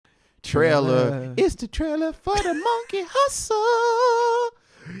trailer. It's the trailer for the Monkey Hustle.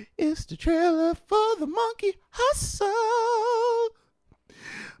 It's the trailer for the Monkey Hustle.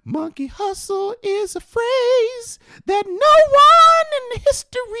 Monkey hustle is a phrase that no one in the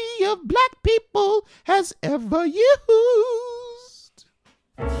history of black people has ever used.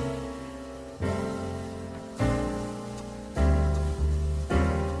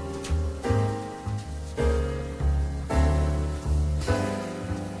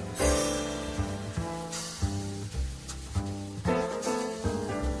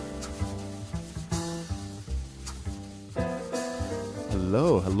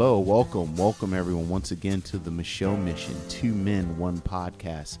 Hello, welcome everyone once again to the Michelle Mission, 2 Men, 1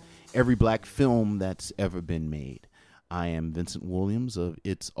 podcast, every black film that's ever been made. I am Vincent Williams of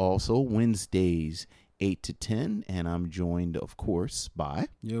It's Also Wednesdays, 8 to 10, and I'm joined, of course, by...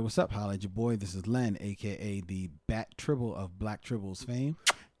 Yo, what's up, holla at your boy? This is Len, a.k.a. the Bat Tribble of Black Tribbles fame.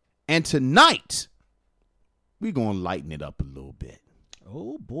 And tonight, we're going to lighten it up a little bit.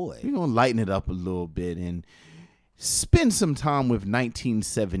 Oh, boy. We're going to lighten it up a little bit and spend some time with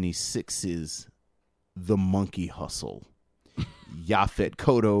 1976's The Monkey Hustle. Yaphet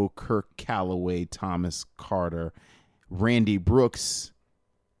Kotto, Kirk Calloway, Thomas Carter, Randy Brooks,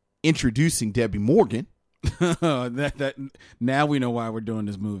 introducing Debbie Morgan. Now we know why we're doing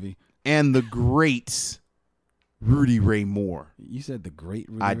this movie. And the great Rudy Ray Moore. You said the great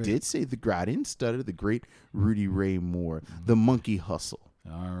Rudy I Ray? did say I didn't stutter. The great Rudy Ray Moore. The Monkey Hustle.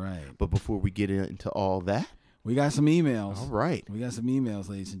 All right. But before we get into all that, we got some emails. All right. We got some emails,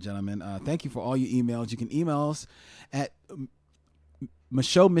 ladies and gentlemen. Thank you for all your emails. You can email us at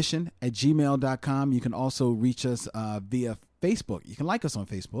michellemission@gmail.com. You can also reach us via Facebook. You can like us on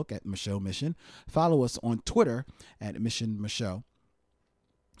Facebook at Michelle Mission. Follow us on Twitter at Mission Michelle.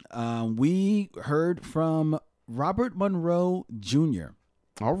 We heard from Robert Monroe Jr.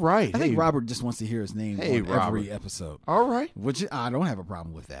 All right. I think Robert just wants to hear his name on every episode. All right. Which I don't have a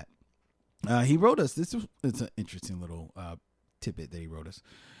problem with that. He wrote us. It's an interesting little tidbit that he wrote us.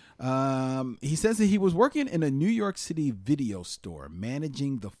 He says that he was working in a New York City video store,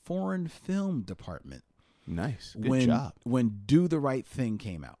 managing the foreign film department. Nice. Good job. When Do the Right Thing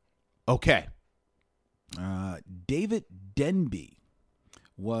came out. Okay. David Denby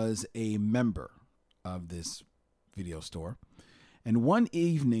was a member of this video store. And one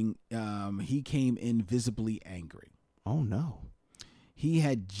evening, he came in visibly angry. Oh, no. He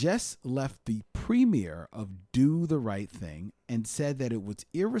had just left the premiere of Do the Right Thing and said that it was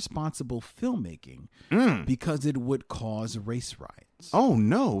irresponsible filmmaking because it would cause race riots. Oh,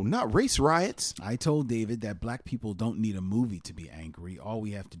 no, not race riots. I told David that black people don't need a movie to be angry. All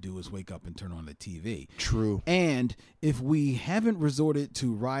we have to do is wake up and turn on the TV. True. And if we haven't resorted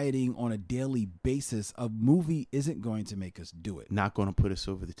to rioting on a daily basis, a movie isn't going to make us do it. Not going to put us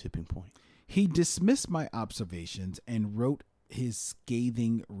over the tipping point. He dismissed my observations and wrote his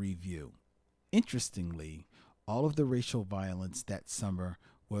scathing review. Interestingly, all of the racial violence that summer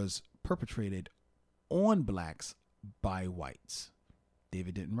was perpetrated on blacks by whites.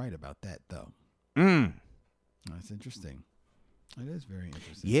 David didn't write about that, though. That's interesting. It is very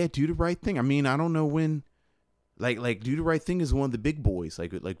interesting. Yeah, Do the Right Thing. I mean, I don't know when, like Do the Right Thing is one of the big boys.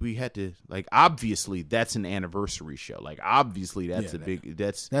 Like we had to, obviously that's an anniversary show. Like obviously that's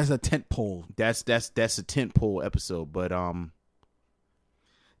that's a tent pole. That's a tent pole episode. But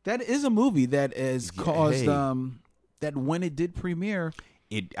that is a movie that has caused that when it did premiere,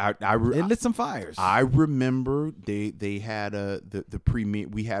 it lit some fires. I remember they had the premiere.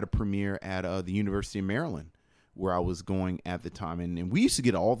 We had a premiere at the University of Maryland where I was going at the time, and we used to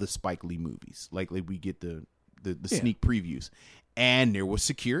get all the Spike Lee movies. Like we get the sneak previews, and there was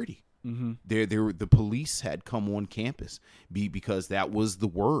security. Mm-hmm. The police had come on campus because that was the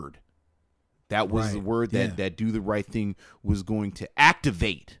word. That was the word that Do the Right Thing was going to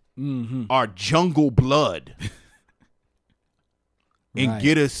activate our jungle blood and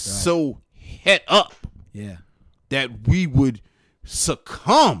get us so het up that we would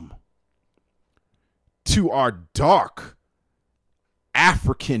succumb to our dark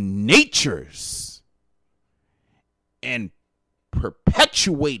African natures and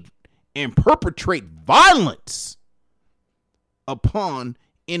perpetuate and perpetrate violence upon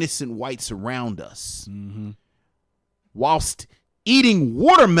innocent whites around us, whilst eating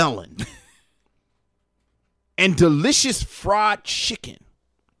watermelon and delicious fried chicken.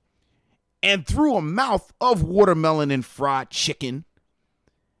 And through a mouth of watermelon and fried chicken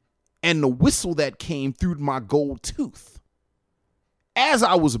and the whistle that came through my gold tooth, as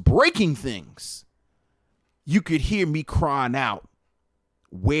I was breaking things, you could hear me crying out,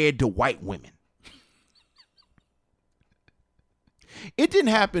 "Where the white women?" It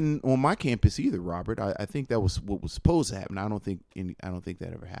didn't happen on my campus either, Robert. I think that was what was supposed to happen. I don't think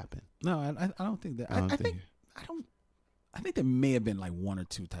that ever happened. No, I don't think that. I think there may have been like one or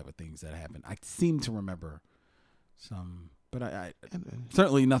two type of things that happened. I seem to remember some, but I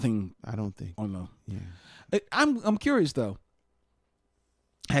certainly nothing. I don't think. On the. Yeah. I'm curious though.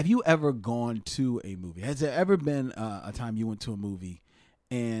 Have you ever gone to a movie? Has there ever been a time you went to a movie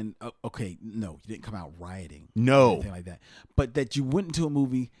and okay, no, you didn't come out rioting, no, or anything like that, but that you went into a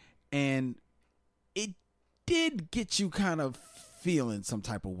movie and it did get you kind of feeling some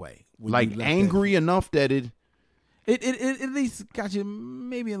type of way, like angry enough that it at least got you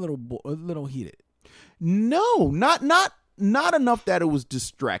maybe a little heated. No, not enough that it was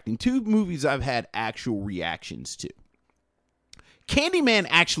distracting. Two movies I've had actual reactions to. Candyman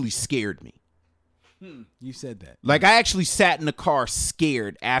actually scared me. You said that. Like, I actually sat in the car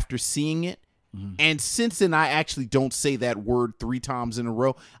scared after seeing it. Mm-hmm. And since then, I actually don't say that word 3 times in a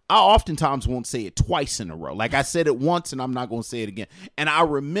row. I oftentimes won't say it twice in a row. Like, I said it once, and I'm not going to say it again. And I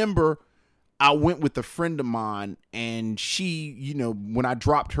remember I went with a friend of mine, and she, you know, when I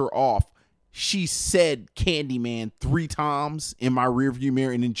dropped her off, she said Candyman 3 times in my rearview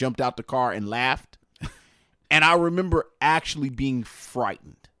mirror and then jumped out the car and laughed. And I remember actually being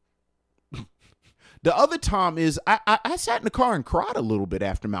frightened. The other time is I sat in the car and cried a little bit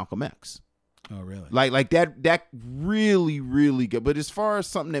after Malcolm X. Oh, really? Like that really, really good. But as far as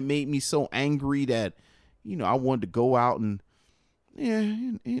something that made me so angry that, you know, I wanted to go out and,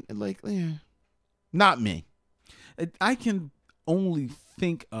 not me. I can only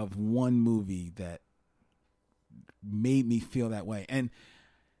think of one movie that made me feel that way. And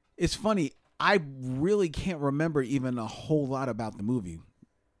it's funny, I really can't remember even a whole lot about the movie.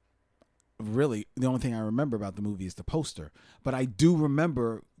 Really, the only thing I remember about the movie is the poster. But I do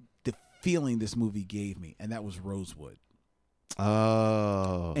remember the feeling this movie gave me, and that was Rosewood.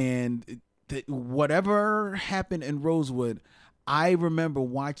 Oh. And whatever happened in Rosewood, I remember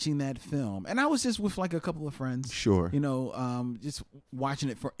watching that film. And I was just with like a couple of friends. Sure. You know, just watching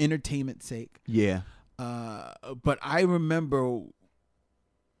it for entertainment's sake. Yeah. But I remember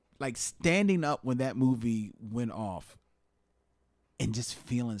like standing up when that movie went off and just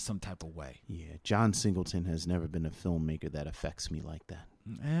feeling some type of way. Yeah, John Singleton has never been a filmmaker that affects me like that.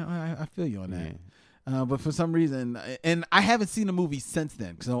 I feel you on that. Yeah. But for some reason, and I haven't seen the movie since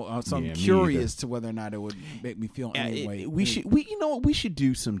then, so I'm curious to whether or not it would make me feel any way. We should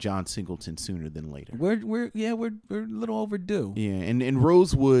do some John Singleton sooner than later. We're a little overdue. Yeah, and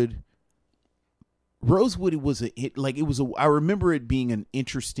Rosewood was a hit. Like, I remember it being an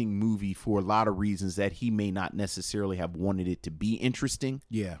interesting movie for a lot of reasons that he may not necessarily have wanted it to be interesting.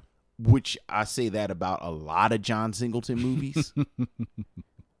 Yeah. Which I say that about a lot of John Singleton movies.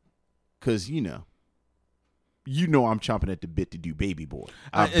 Cause you know I'm chomping at the bit to do Baby Boy.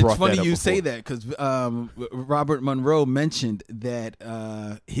 It's funny you say that because Robert Monroe mentioned that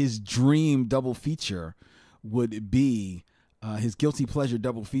his dream double feature would be his guilty pleasure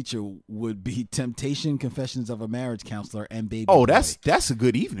double feature would be Temptation, Confessions of a Marriage Counselor, and Baby Boy. That's a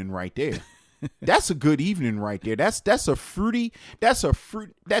good evening right there. That's a good evening right there. That's a fruity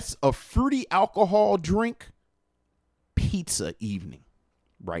alcohol drink pizza evening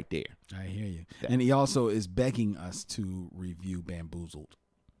right there. I hear you. And he also is begging us to review Bamboozled.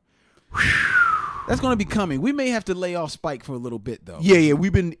 That's going to be coming. We may have to lay off Spike for a little bit though. Yeah,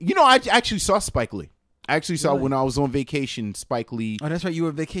 we've been. You know, I actually saw Spike Lee. I actually saw when I was on vacation, Spike Lee. Oh, that's right. You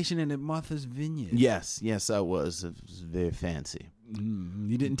were vacationing at Martha's Vineyard. Yes, I was. It was very fancy.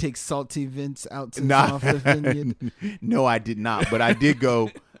 You didn't take Salty Vince out to Martha's Vineyard? No, I did not. But I did go,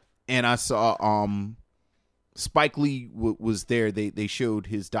 and I saw Spike Lee was there. They showed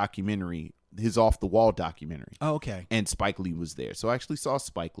his documentary, his Off the Wall documentary. Oh, okay. And Spike Lee was there. So I actually saw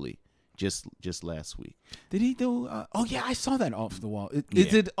Spike Lee just last week. Did he do? Oh yeah, I saw that Off the Wall.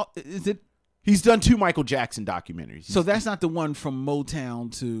 Is it? He's done 2 Michael Jackson documentaries. So that's not the one from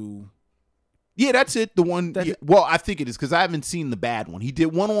Motown to... Yeah, that's it. The one... Well, I think it is because I haven't seen the Bad one. He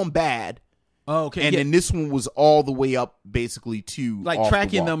did one on Bad. Oh, okay. And then this one was all the way up basically to... Like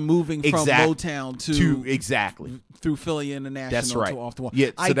tracking them moving from Motown to... Exactly. Through Philly International that's right. to Off the Wall.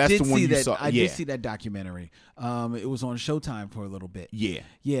 Yeah, so that's the one you saw. I did see that documentary. It was on Showtime for a little bit. Yeah.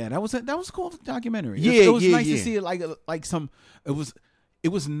 Yeah, that was a cool documentary. Yeah, it was nice to see it like some... It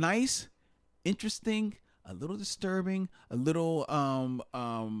was nice... interesting, a little disturbing, a little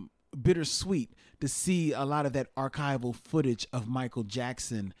bittersweet to see a lot of that archival footage of Michael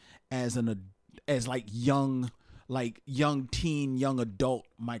Jackson as young teen, young adult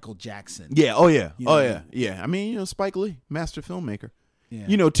Michael Jackson. Yeah. Oh yeah. Yeah. I mean, you know, Spike Lee, master filmmaker. Yeah.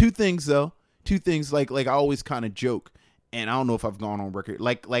 You know, two things like I always kind of joke, and I don't know if I've gone on record,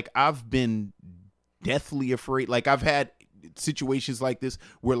 like I've been deathly afraid. Like I've had situations like this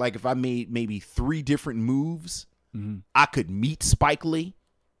where like if I made maybe 3 different moves, I could meet Spike Lee.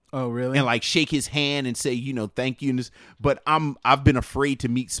 Oh, really? And like shake his hand and say, thank you. But I've been afraid to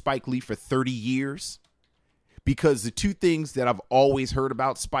meet Spike Lee for 30 years because the 2 things that I've always heard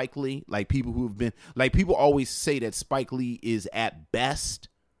about Spike Lee, like people who have been, like people always say that Spike Lee is at best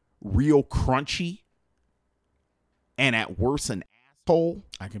real crunchy and at worst an asshole.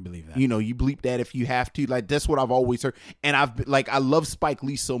 I can believe that. You bleep that if you have to. Like that's what I've always heard. And I've been, like I love Spike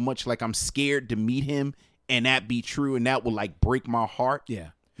Lee so much, like I'm scared to meet him and that be true and that will like break my heart. Yeah.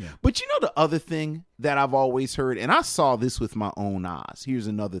 Yeah. But the other thing that I've always heard, and I saw this with my own eyes. Here's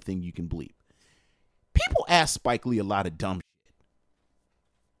another thing you can bleep. People ask Spike Lee a lot of dumb shit.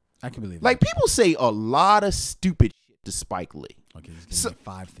 I can believe that. Like people say a lot of stupid shit to Spike Lee. Okay, just give me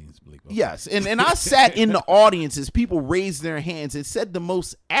 5 things to bleep. Okay. Yes, and I sat in the audience as people raised their hands and said the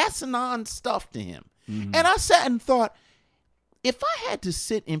most asinine stuff to him. And I sat and thought, if I had to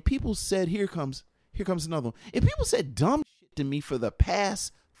sit and people said, here comes another one. If people said dumb shit to me for the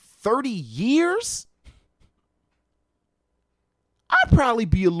past 30 years, I'd probably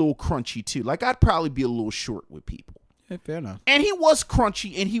be a little crunchy too. Like I'd probably be a little short with people. Yeah, fair enough. And he was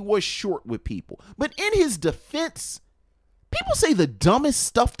crunchy and he was short with people. But in his defense, people say the dumbest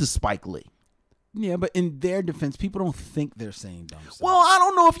stuff to Spike Lee. Yeah, but in their defense, people don't think they're saying dumb stuff. Well, I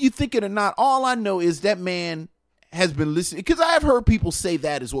don't know if you think it or not. All I know is that man has been listening, because I've heard people say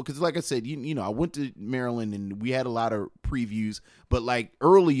that as well. Because like I said, I went to Maryland and we had a lot of previews, but like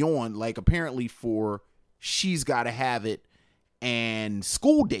early on, like apparently for She's Gotta Have It and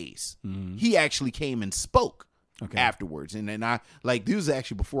School Days, he actually came and spoke afterwards. And then I like, this was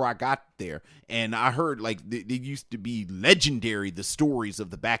actually before I got there, and I heard like they used to be legendary, the stories of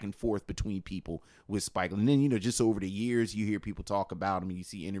the back and forth between people with Spike. And then just over the years, you hear people talk about him and you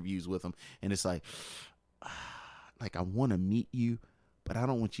see interviews with him, and it's like I want to meet you, but I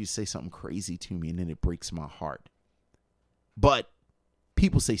don't want you to say something crazy to me, and then it breaks my heart. But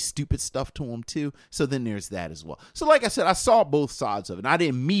people say stupid stuff to him too, so then there's that as well. So like I said, I saw both sides of it. I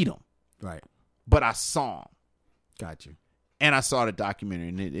didn't meet him, right? But I saw him. Got you. And I saw the documentary,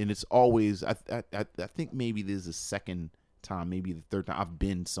 and it's always, I think maybe this is the second time, maybe the third time I've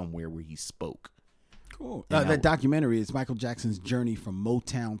been somewhere where he spoke. Cool. That documentary is Michael Jackson's journey from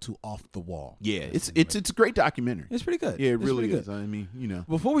Motown to Off the Wall. Yeah, it's a great documentary. It's pretty good. Yeah, it really is. I mean,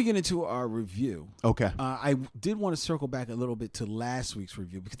 Before we get into our review, okay, I did want to circle back a little bit to last week's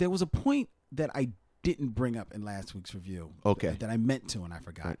review, because there was a point that I didn't bring up in last week's review. Okay. That I meant to and I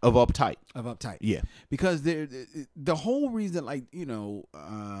forgot. Of Uptight. Yeah. Because the whole reason, like,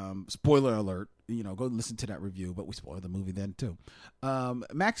 spoiler alert, go listen to that review, but we spoiled the movie then too.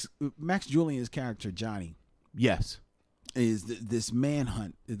 Max Julian's character, Johnny. Yes. Is this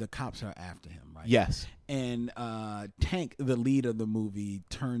manhunt. The cops are after him, right? Yes. And Tank, the lead of the movie,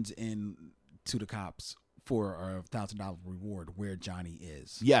 turns in to the cops for a $1,000 reward where Johnny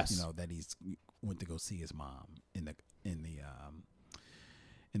is. Yes. That he's went to go see his mom in the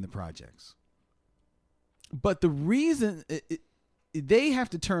projects. But the reason they have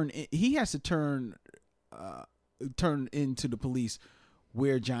to he has to turn into the police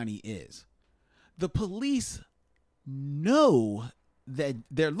where Johnny is. The police know that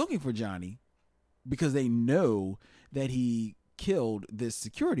they're looking for Johnny because they know that he killed this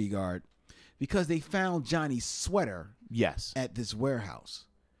security guard, because they found Johnny's sweater at this warehouse,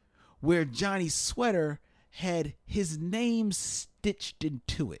 where Johnny's sweater had his name stitched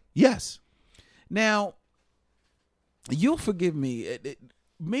into it. Yes. Now, you'll forgive me.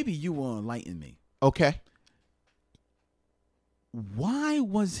 Maybe you will enlighten me. Okay. Why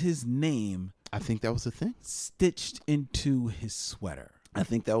was his name, I think that was the thing, stitched into his sweater? I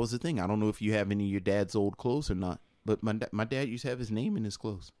think that was the thing. I don't know if you have any of your dad's old clothes or not, but my dad used to have his name in his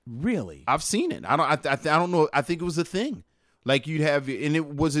clothes. Really? I've seen it. I don't know. I think it was a thing. Like you'd have,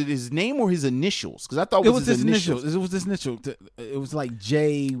 and was it his name or his initials? Because I thought it was his initials. It was his initial. It was like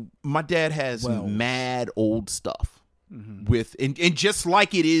J. My dad has mad old stuff with, and just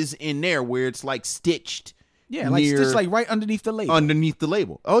like it is in there, where it's like stitched. Yeah, like stitched like right underneath the label. Underneath the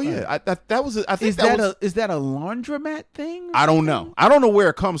label. Oh yeah, I think is that a laundromat thing? I don't know. I don't know where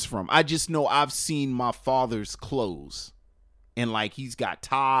it comes from. I just know I've seen my father's clothes, and like he's got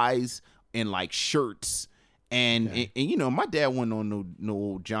ties and like shirts. And my dad wasn't on no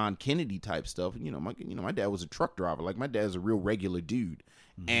old John Kennedy type stuff. My dad was a truck driver. Like my dad's a real regular dude,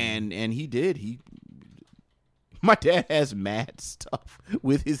 and my dad has mad stuff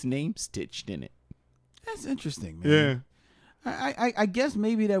with his name stitched in it. That's interesting, man. Yeah. I guess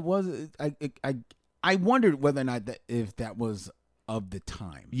maybe that was I wondered whether or not if that was of the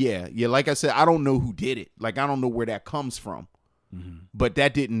time. Yeah. Like I said, I don't know who did it. Like I don't know where that comes from. But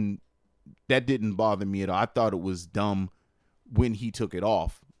that didn't bother me at all. I thought it was dumb when he took it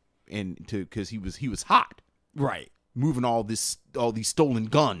off, because he was hot, Right. moving all these stolen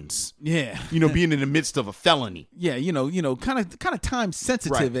guns. Yeah. Being in the midst of a felony. Yeah. Kind of time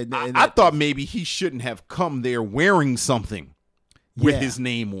sensitive. Right. I thought maybe he shouldn't have come there wearing something with his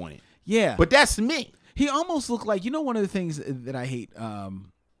name on it. Yeah. But that's me. He almost looked like, one of the things that I hate,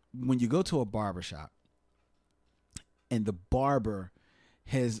 when you go to a barbershop and the barber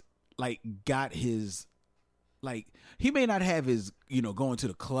has got his, he may not have his, going to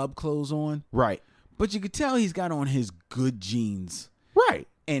the club clothes on. Right. But you could tell he's got on his good jeans. Right.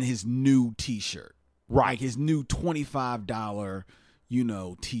 And his new t-shirt. Right. Like his new $25,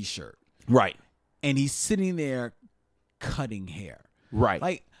 t-shirt. Right. And he's sitting there cutting hair. Right.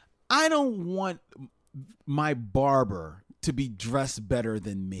 Like, I don't want my barber to be dressed better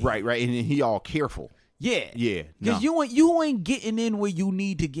than me. Right. And he all careful. Yeah. Yeah. Because you ain't getting in where you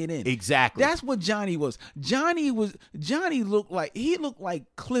need to get in. Exactly. That's what Johnny was. Johnny looked like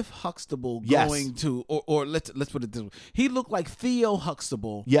Cliff Huxtable going to, or let's put it this way. He looked like Theo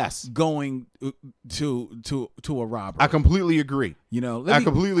Huxtable. Yes. Going to a robbery. I completely agree. I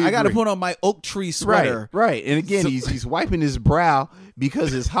completely agree. I got to put on my oak tree sweater. Right. And again, he's wiping his brow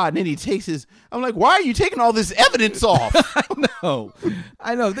because it's hot. And then he takes I'm like, why are you taking all this evidence off?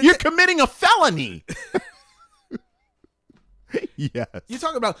 I know. You're committing a felony. Yes. You're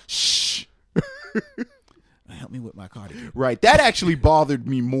talking about shh. Help me with my cardigan. Right. That actually bothered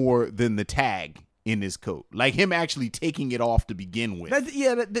me more than the tag in his coat. Like him actually taking it off to begin with.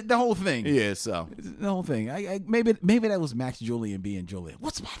 The whole thing. Yeah, so. The whole thing. Maybe that was Max Julian being Julian.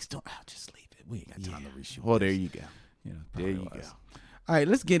 What's Max doing? Oh, just leave it. We ain't got time to reshoot. Well, there you go. There you go. All right,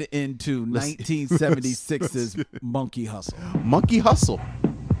 let's get into 1976's Monkey Hustle. Monkey Hustle.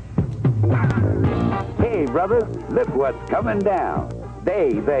 Hey, brothers, look what's coming down.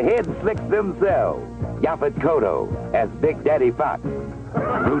 They, the head slicks themselves. Yaphet Kotto as Big Daddy Fox.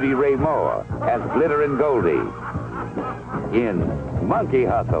 Rudy Ray Moore as Glitter and Goldie. In Monkey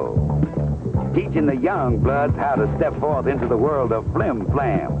Hustle. Teaching the young bloods how to step forth into the world of flim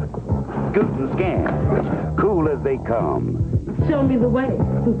flam. Scoot and scam. Cool as they come. Show me the way,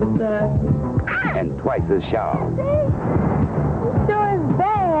 superstar. And twice as sharp. Sure is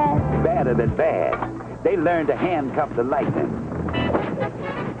bad. Badder than bad. They learn to handcuff the lightning.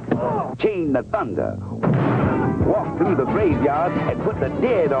 Chain the thunder. Walk through the graveyard and put the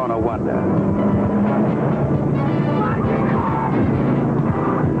dead on a wonder.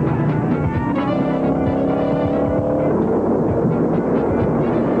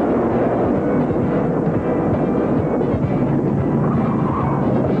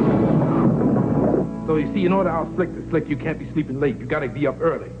 So you see, in order to out-slick the slick, you can't be sleeping late. You gotta be up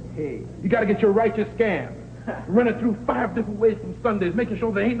early. Hey, you gotta get your righteous scam. Run it through 5 different ways from Sundays, making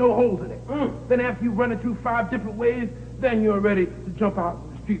sure there ain't no holes in it. Then after you run it through 5 different ways, then you're ready to jump out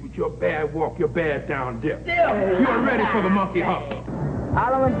on the street with your bad walk, your bad down dip. You're ready for the monkey hustle.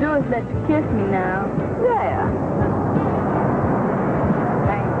 All I'm gonna do is let you kiss me now. Yeah.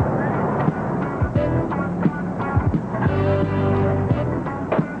 Thanks.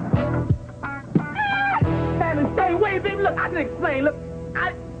 Say, wait, baby, look, I can explain. Look,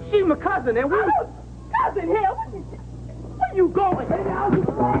 she's my cousin, and we... cousin, hell, where you going?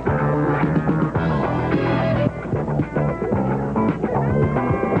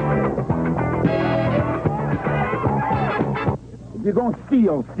 If you're gonna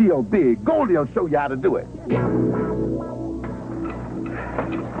steal big. Goldie will show you how to do it. Come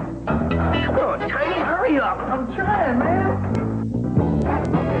on, Tiny, hurry up. I'm trying, man.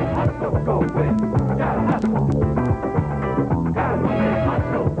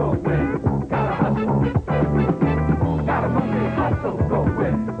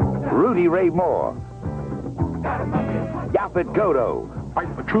 Rudy Ray Moore. Yaphet Kotto.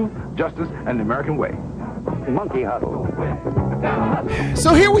 Fight for truth, justice, and the American way. Monkey Hustle.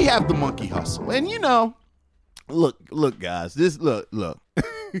 So here we have the Monkey Hustle. And look guys, this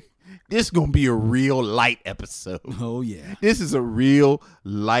is going to be a real light episode. Oh yeah. This is a real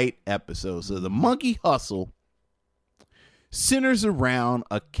light episode. So the Monkey Hustle centers around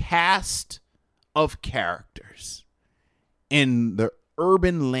a cast of characters in the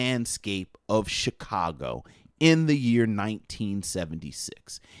urban landscape of Chicago in the year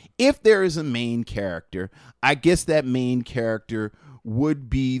 1976. If there is a main character, I guess that main character would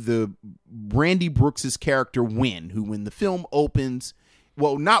be the Randy Brooks's character Win, who when the film opens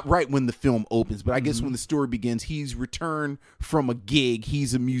well, not right when the film opens, but I guess when the story begins, he's returned from a gig.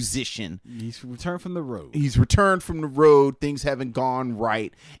 He's a musician. He's returned from the road. He's returned from the road. Things haven't gone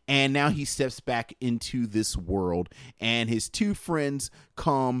right. And now he steps back into this world. And his two friends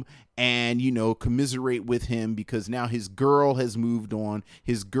come and, commiserate with him because now his girl has moved on.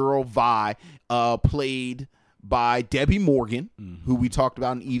 His girl, Vi, played by Debbie Morgan, who we talked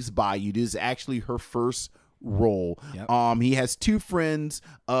about in Eve's Bayou. This is actually her first role. Yep. He has two friends.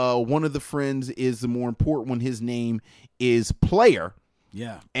 One of the friends is the more important one. His name is Player.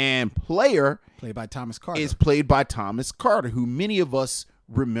 Yeah. And Player Played by Thomas Carter. is played by Thomas Carter, who many of us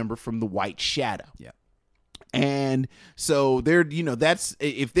remember from The White Shadow. Yeah. And so there, that's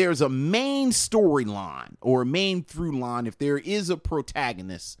if there's a main storyline or a main through line, if there is a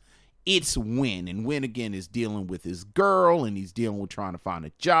protagonist, it's Win. And Win, again, is dealing with his girl, and he's dealing with trying to find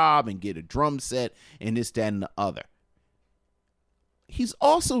a job and get a drum set and this, that, and the other. He's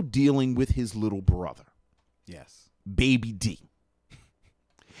also dealing with his little brother, Yes. Baby D.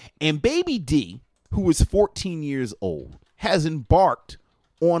 And Baby D, who is 14 years old, has embarked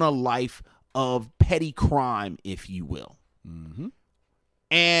on a life of petty crime, if you will. Mm-hmm.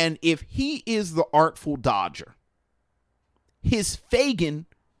 And if he is the Artful Dodger, his Fagin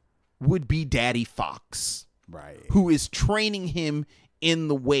would be Daddy Fox, Right. who is training him in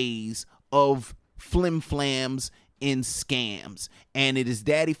the ways of flim-flams and scams. And it is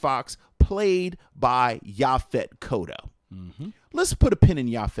Daddy Fox, played by Yaphet Kotto. Mm-hmm. Let's put a pin in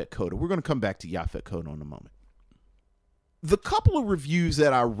Yaphet Kotto. We're going to come back to Yaphet Kotto in a moment. The couple of reviews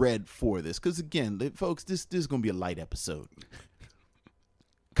that I read for this, because again, folks, this is going to be a light episode,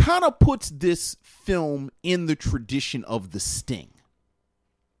 kind of puts this film in the tradition of The Sting,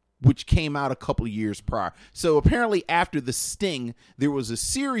 which came out a couple of years prior. So apparently after The Sting, there was a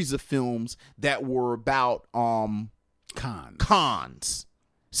series of films that were about cons.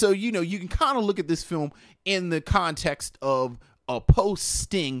 So, you can kind of look at this film in the context of a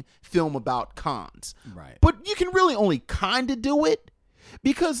post-Sting film about cons. Right. But you can really only kind of do it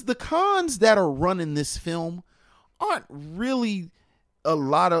because the cons that are run in this film aren't really a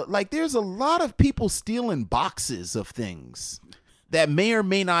lot of, there's a lot of people stealing boxes of things that may or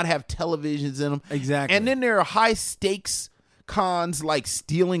may not have televisions in them. Exactly. And then there are high stakes cons like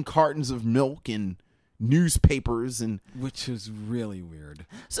stealing cartons of milk and newspapers, and which is really weird.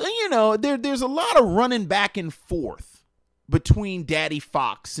 so there's a lot of running back and forth between Daddy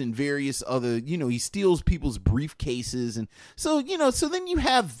Fox and various other, he steals people's briefcases, and so so then you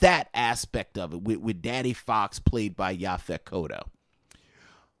have that aspect of it with Daddy Fox played by Yaphet Kotto.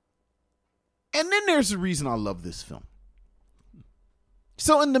 And then there's the reason I love this film.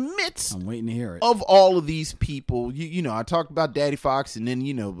 So in the midst I'm waiting to hear it. of all of these people, I talked about Daddy Fox, and then,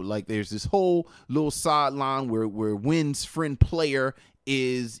 there's this whole little sideline where Win's friend Player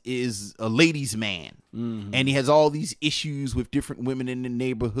is a ladies' man. Mm-hmm. And he has all these issues with different women in the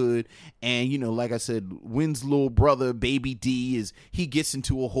neighborhood. And, like I said, Win's little brother, Baby D, he gets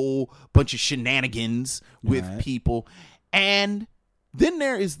into a whole bunch of shenanigans with Right. people. And then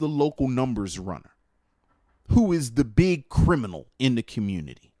there is the local numbers runner, who is the big criminal in the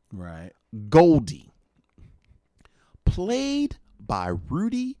community. Right. Goldie, played by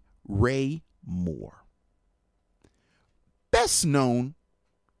Rudy Ray Moore, best known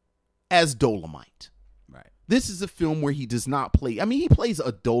as Dolomite. Right. This is a film where he does not play. I mean, he plays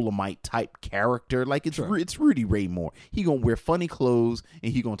a Dolomite type character. It's Rudy Ray Moore. He gonna wear funny clothes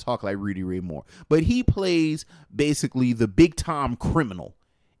and he gonna talk like Rudy Ray Moore. But he plays basically the big time criminal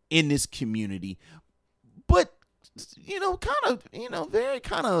in this community. But very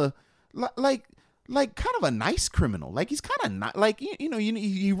kind of like kind of a nice criminal. Like he's kind of not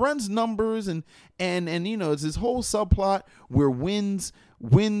he runs numbers and it's this whole subplot where Win's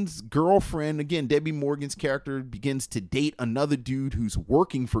girlfriend, again Debbie Morgan's character, begins to date another dude who's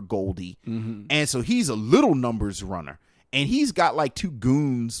working for Goldie, and so he's a little numbers runner. And he's got like two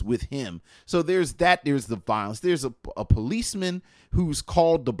goons with him. So there's that. There's the violence. There's a policeman who's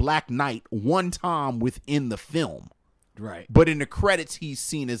called the Black Knight one time within the film. Right. But in the credits, he's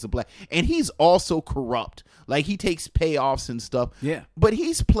seen as a black. And he's also corrupt. Like he takes payoffs and stuff. Yeah. But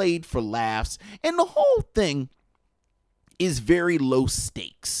he's played for laughs. And the whole thing is very low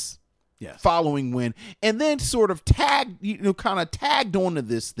stakes. Yes. Following Win, and then sort of tagged onto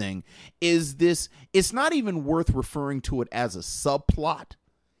this thing is this. It's not even worth referring to it as a subplot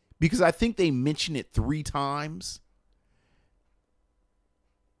because I think they mention it 3 times.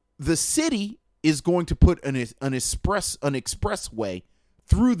 The city is going to put an expressway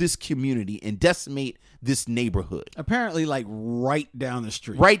through this community and decimate this neighborhood. Apparently, like right down the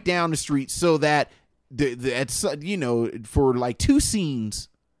street. Right down the street, so that for like 2 scenes,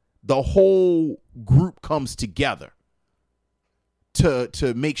 the whole group comes together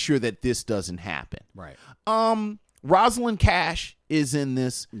to make sure that this doesn't happen. Right. Rosalind Cash is in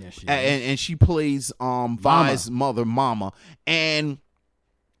this, and she plays Vi's mother, Mama, and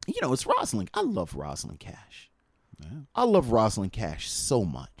it's Rosalind. I love Rosalind Cash. Yeah. I love Rosalind Cash so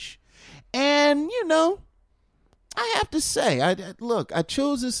much, and I have to say, I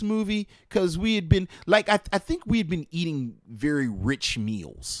chose this movie because we had been I think we had been eating very rich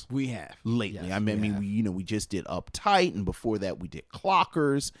meals. We have lately. Yes, we just did Uptight, and before that we did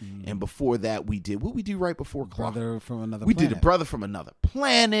Clockers, and before that we did what we do right before Clockers. Brother from Another We Planet. did a Brother from Another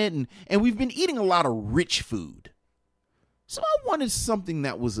Planet, and we've been eating a lot of rich food. So I wanted something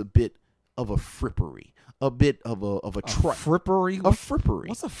that was a bit of a frippery, a bit of a frippery. A frippery.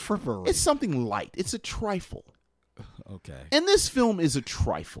 What's a frippery? It's something light. It's a trifle. Okay. And this film is a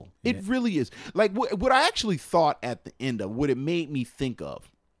trifle. It really is. Like what I actually thought at the end of, what it made me think of,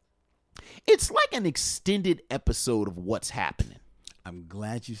 it's like an extended episode of What's Happening. I'm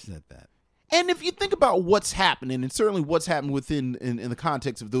glad you said that. And if you think about what's happening, and certainly what's happened within in the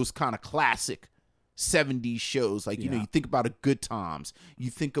context of those kind of classic 70s shows, like you think about a Good Times,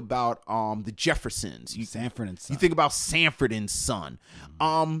 you think about the Jeffersons, Sanford and Son. You think about Sanford and Son.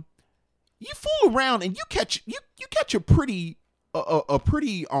 You fool around and you catch a pretty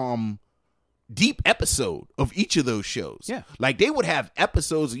deep episode of each of those shows. Yeah. Like they would have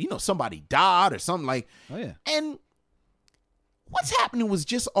episodes of, somebody died or something like. Oh yeah. And What's Happening was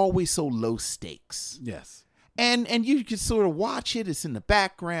just always so low stakes. Yes. And you can sort of watch it. It's in the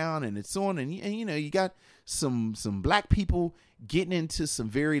background and it's on, and you got some black people getting into some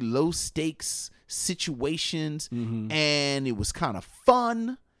very low stakes situations, and it was kind of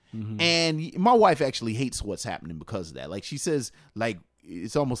fun. And my wife actually hates What's Happening because of that. Like she says, like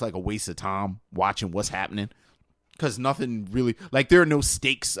it's almost like a waste of time watching What's Happening because nothing really, like there are no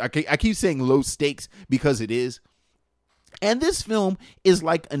stakes. I keep saying low stakes because it is. And this film is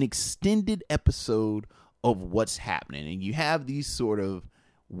like an extended episode of What's Happening, and you have these sort of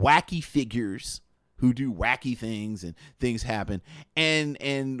wacky figures who do wacky things, and things happen.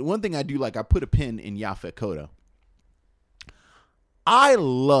 And one thing I do like, I put a pin in Yaphet Kotto. I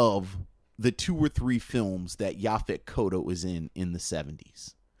love the 2 or 3 films that Yaphet Kotto is in the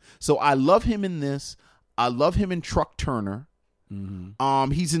 70s. So I love him in this. I love him in Truck Turner.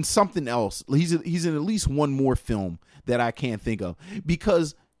 He's in something else. He's in at least one more film that I can't think of,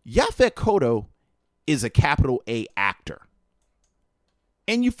 because Yaphet Kotto is a capital A actor.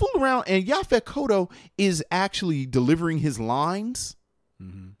 And you fool around, and Yaphet Kotto is actually delivering his lines.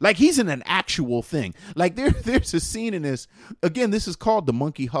 Like he's in an actual thing. Like there's a scene in this. Again, this is called The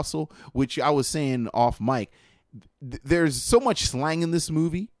Monkey Hustle, which I was saying off mic. There's so much slang in this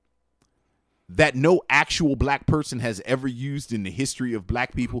movie that no actual black person has ever used in the history of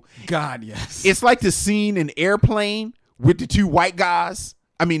black people. God, yes. It's like the scene in Airplane with the 2 white guys.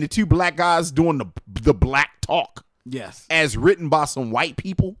 I mean, the 2 black guys doing the black talk. Yes. As written by some white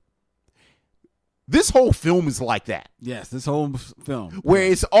people. This whole film is like that. Yes, this whole film. Where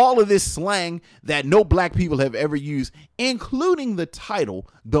it's all of this slang that no black people have ever used, including the title,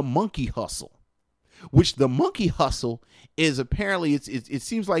 The Monkey Hustle. Which the Monkey Hustle is apparently, it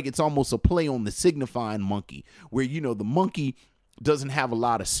seems like it's almost a play on the signifying monkey, where, the monkey doesn't have a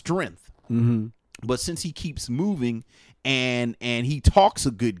lot of strength. But since he keeps moving and he talks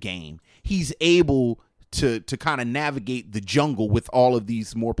a good game, he's able to kind of navigate the jungle with all of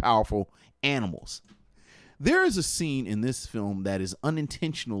these more powerful animals. There is a scene in this film that is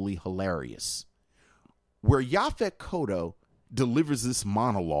unintentionally hilarious, where Yaphet Kotto delivers this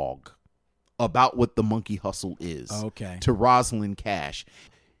monologue about what the Monkey Hustle is to Rosalind Cash.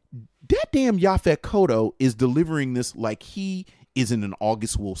 That damn Yaphet Kotto is delivering this like he is in an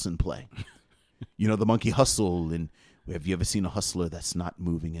August Wilson play. The Monkey Hustle, and have you ever seen a hustler that's not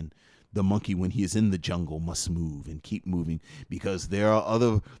moving? And the monkey, when he is in the jungle, must move and keep moving, because there are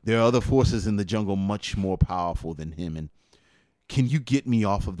other forces in the jungle much more powerful than him. And can you get me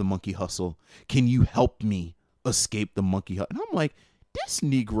off of the Monkey Hustle? Can you help me escape the Monkey Hustle? And I'm like, this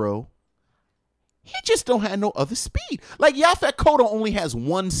Negro, he just don't have no other speed. Like Yaphet Kotto only has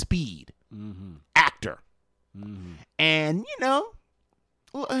one speed, actor. And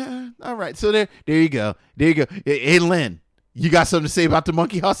all right. So there you go. Hey, Lynn. You got something to say about the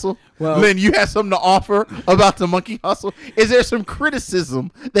Monkey Hustle? Well, Lynn, you have something to offer about the Monkey Hustle? Is there some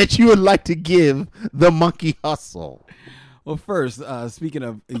criticism that you would like to give the Monkey Hustle? Well, first, speaking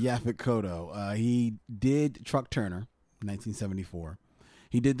of Yaphet Kotto, he did Truck Turner, 1974.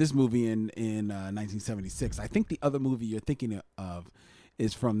 He did this movie in 1976. I think the other movie you're thinking of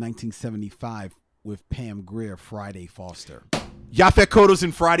is from 1975, with Pam Grier, Friday Foster. Yaphet Kotto's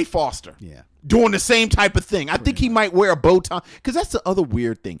in Friday Foster. Yeah. Doing the same type of thing. I think he might wear a bow tie. Because that's the other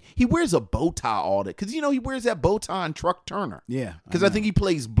weird thing. He wears a bow tie all day. Because, he wears that bow tie in Truck Turner. Yeah. Because I think he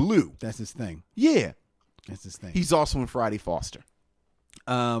plays blue. That's his thing. Yeah. That's his thing. He's also in Friday Foster.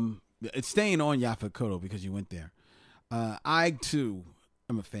 It's staying on Yaphet Kotto because you went there. I, too,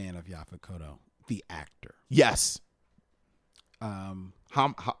 am a fan of Yaphet Kotto, the actor. Yes. Homicide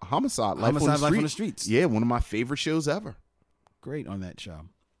Homicide, Life on the Streets. Yeah, one of my favorite shows ever. Great on that show.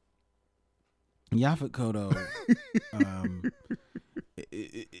 Yaphet Kotto,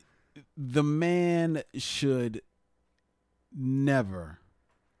 the man should never,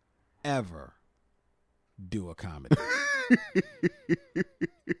 ever do a comedy.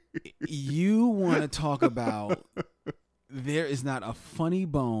 You want to talk about there is not a funny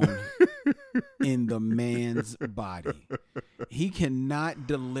bone in the man's body. He cannot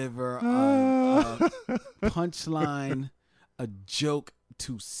deliver a punchline, a joke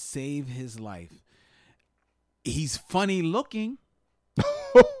to save his life. He's funny looking.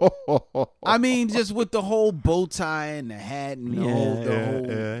 I mean, just with the whole bow tie and the hat and the whole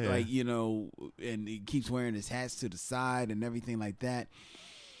like, and he keeps wearing his hats to the side and everything like that.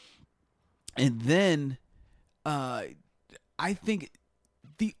 And then I think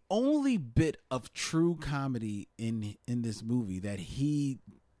the only bit of true comedy in this movie that he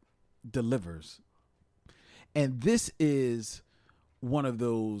delivers, and this is one of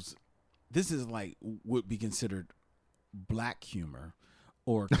those, this is like would be considered black humor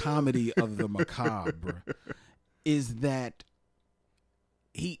or comedy of the macabre, is that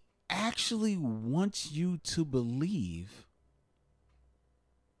he actually wants you to believe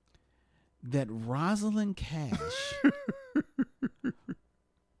that Rosalind Cash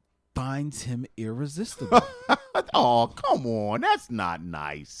finds him irresistible. Oh, come on. That's not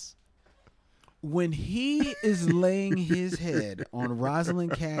nice. When he is laying his head on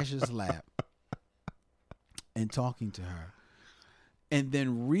Rosalind Cash's lap and talking to her, and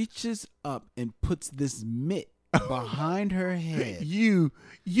then reaches up and puts this mitt behind her head. You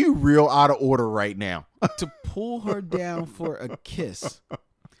real out of order right now. To pull her down for a kiss.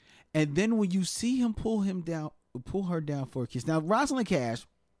 And then when you see him pull her down for a kiss. Now, Rosalind Cash,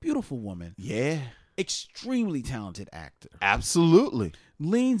 beautiful woman. Yeah. Extremely talented actor. Absolutely.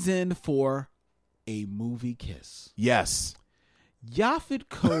 Leans in for a movie kiss. Yes. Yaphet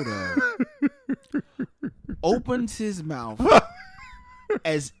Kotto opens his mouth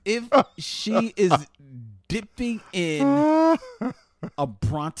as if she is dipping in a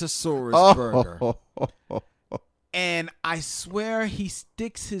Brontosaurus burger. And I swear he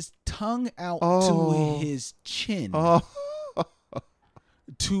sticks his tongue out to his chin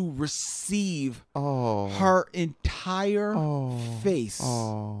to receive her entire face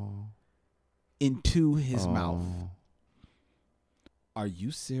into his mouth. Are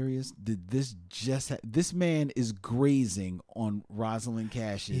you serious? Did this just this man is grazing on Rosalind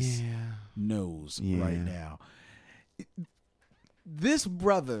Cash's nose right now. This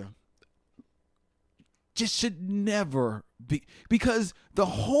brother just should never be, because the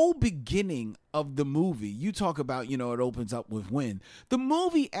whole beginning of the movie, you talk about, it opens up with Win. The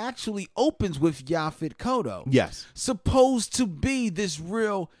movie actually opens with Yaphet Kotto. Yes. Supposed to be this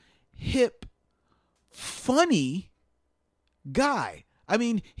real hip, funny guy. I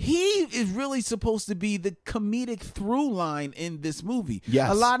mean, he is really supposed to be the comedic through line in this movie.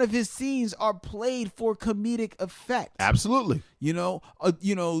 Yes. A lot of his scenes are played for comedic effect. Absolutely. To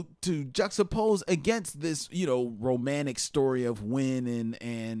juxtapose against this, romantic story of Win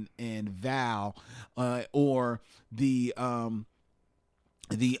and Val, or the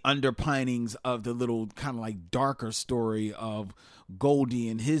underpinnings of the little kind of like darker story of Goldie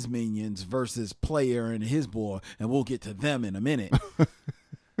and his minions versus Player and his boy, and we'll get to them in a minute.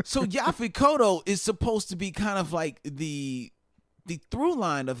 So Yaphet Kotto is supposed to be kind of like the through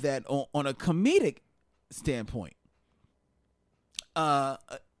line of that on a comedic standpoint. And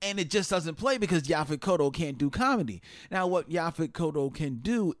it just doesn't play because Yaphet Kotto can't do comedy. Now, what Yaphet Kotto can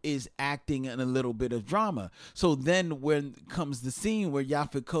do is acting and a little bit of drama. So then when comes the scene where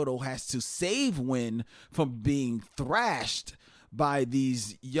Yaphet Kotto has to save Win from being thrashed by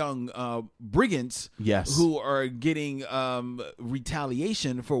these young brigands, yes, who are getting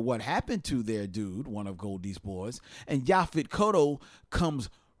retaliation for what happened to their dude, one of Goldie's boys, and Yaphet Kotto comes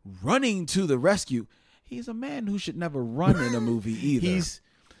running to the rescue. He's a man who should never run in a movie either.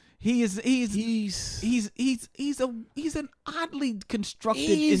 He's an oddly constructed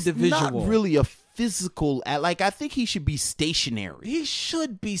individual. Not really a physical. Like I think he should be stationary. He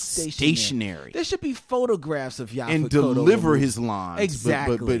should be stationary. There should be photographs of Yaphet and Kotto deliver his lines,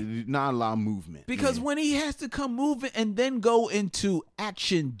 exactly, but not allow movement. Because when he has to come moving and then go into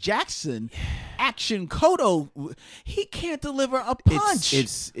Action Jackson, Action Kotto, he can't deliver a punch.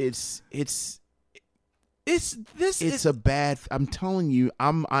 It's a bad. I'm telling you,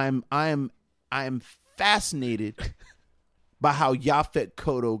 I'm fascinated by how Yaphet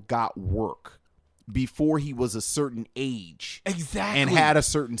Kotto got work before he was a certain age, exactly, and had a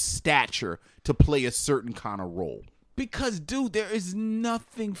certain stature to play a certain kind of role. Because, dude, there is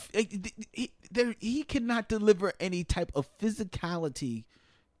nothing. He cannot deliver any type of physicality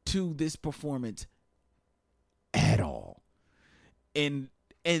to this performance at all, and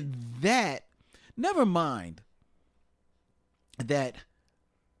that. Never mind that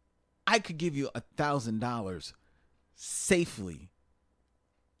I could give you $1,000 safely,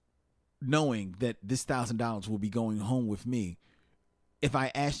 knowing that this $1,000 will be going home with me if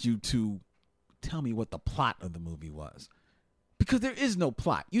I asked you to tell me what the plot of the movie was. Because there is no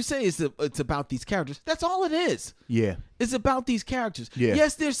plot. You say it's about these characters. That's all it is. Yeah. It's about these characters. Yeah.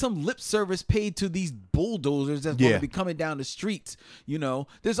 Yes, there's some lip service paid to these bulldozers that's going to be coming down the streets. You know,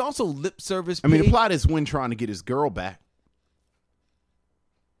 there's also lip service paid. I mean, the plot is Win trying to get his girl back.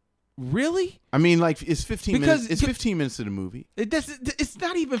 Really? I mean, like, it's 15 minutes. It's 15 minutes of the movie. It's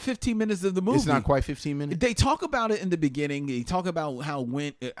not even 15 minutes of the movie. It's not quite 15 minutes. They talk about it in the beginning. They talk about how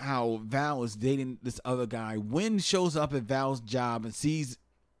Val is dating this other guy. Win shows up at Val's job and sees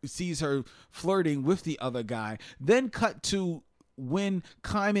her flirting with the other guy. Then cut to Win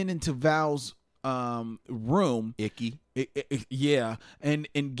climbing into Val's room. Icky. Yeah, and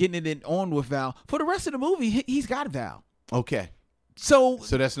getting it on with Val. For the rest of the movie, he's got Val. Okay. So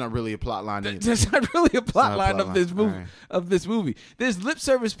that's not really a plot line either. That's not really a plot line of this movie. Right. Of this movie, there's lip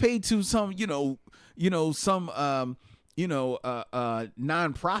service paid to some, some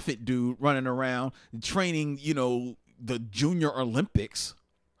non-profit dude running around training, the Junior Olympics,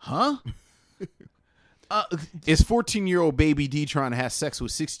 huh? It's 14-year-old Baby D trying to have sex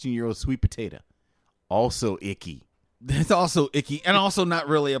with 16-year-old Sweet Potato. Also icky. That's also icky, and also not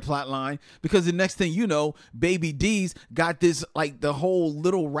really a plot line, because the next thing you know, Baby D's got this, like, the whole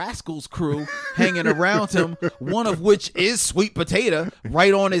Little Rascals crew hanging around him, one of which is Sweet Potato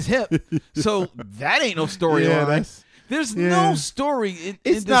right on his hip. So that ain't no storyline. There's no story in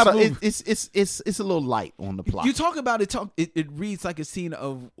this movie. It's a little light on the plot. You talk about it. It reads like a scene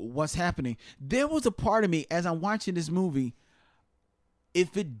of what's happening. There was a part of me as I'm watching this movie.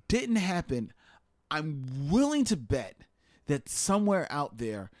 If it didn't happen, I'm willing to bet that somewhere out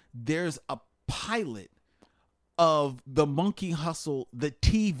there's a pilot of the Monkey Hustle, the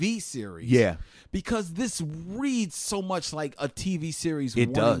TV series. Yeah. Because this reads so much like a TV series it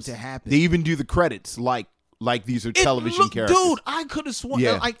wanting does. to happen. They even do the credits like these are television characters. Dude, I could have sworn.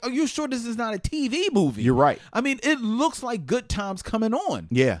 Yeah. Like, are you sure this is not a TV movie? You're right. I mean, it looks like Good Times coming on.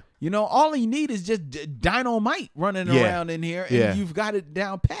 Yeah. All you need is just dynamite running around in here, and you've got it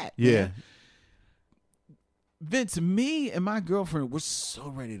down pat. Yeah. Man. Vince, me and my girlfriend were so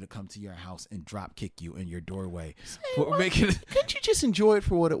ready to come to your house and drop kick you in your doorway. Couldn't you just enjoy it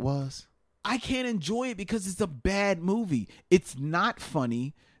for what it was? I can't enjoy it because it's a bad movie. It's not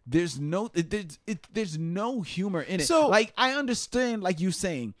funny. There's no humor in it. So, like, I understand, like you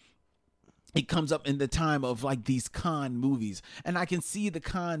saying, it comes up in the time of, like, these con movies, and I can see the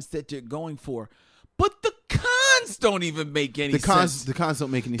cons that you're going for, but the cons don't even make any sense. The cons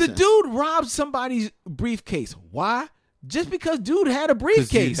don't make any sense. The dude robbed somebody's briefcase. Why? Just because dude had a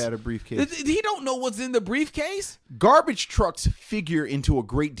briefcase. Dude had a briefcase. He don't know what's in the briefcase. Garbage trucks figure into a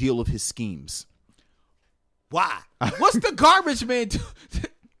great deal of his schemes. Why? What's the garbage man do?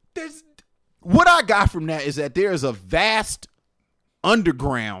 What I got from that is that there is a vast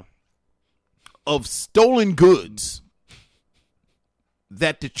underground of stolen goods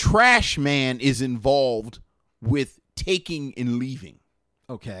that the trash man is involved with taking and leaving.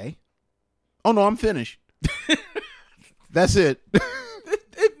 Okay. Oh, no, I'm finished. That's it.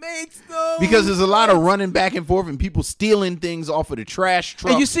 It makes no because there's a lot of running back and forth and people stealing things off of the trash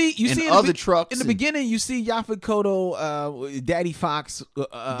truck. And you see other trucks. In the beginning, you see Yaphet Kotto, Daddy Fox.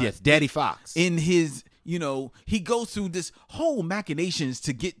 Yes, Daddy Fox. In his, he goes through this whole machinations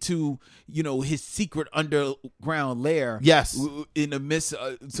to get to, his secret underground lair. Yes. In the midst,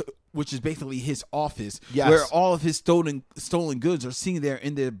 which is basically his office. Yes. Where all of his stolen goods are seen there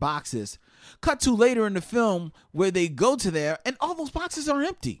in their boxes. Cut to later in the film where they go to there and all those boxes are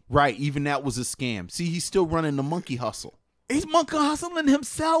empty. Right. Even that was a scam. See, he's still running the Monkey Hustle. He's monkey hustling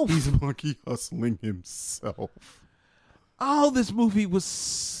himself. He's monkey hustling himself. Oh, this movie was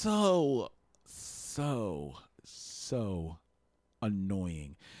so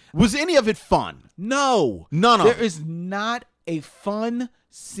annoying. Was any of it fun? No. None of There it. is not a fun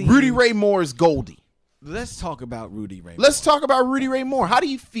scene. Rudy Ray Moore is Goldie. Let's talk about Rudy Ray Moore. Let's talk about Rudy Ray Moore. How do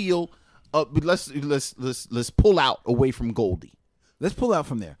you feel? Let's pull out away from Goldie. Let's pull out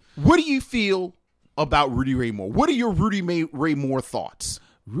from there. What do you feel about Rudy Ray Moore? What are your Ray Moore thoughts?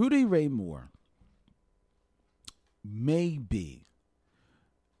 Rudy Ray Moore may be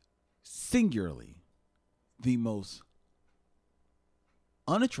singularly the most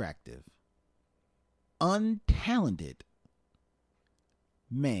unattractive, untalented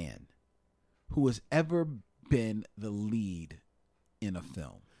man who has ever been the lead in a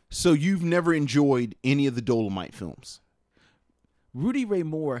film. So you've never enjoyed any of the Dolomite films? Rudy Ray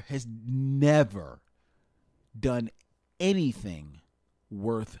Moore has never done anything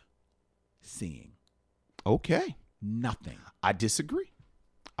worth seeing. Okay. Nothing. I disagree.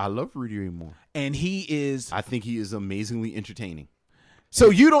 I love Rudy Ray Moore. And he is I think he is amazingly entertaining. So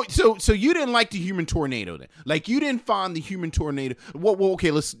you don't. So you didn't like the Human Tornado then? Like you didn't find the Human Tornado? Well,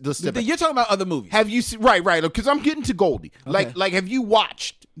 okay. Let's step back. You're talking about other movies. Have you seen? Right. Because I'm getting to Goldie. Okay. Like have you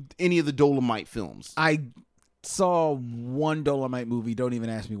watched any of the Dolomite films? I saw one Dolomite movie. Don't even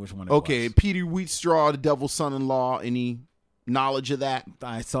ask me which one it Okay, was. Peter Wheatstraw, the Devil's Son-in-Law. Any knowledge of that?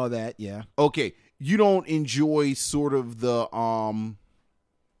 I saw that, yeah. Okay, you don't enjoy sort of the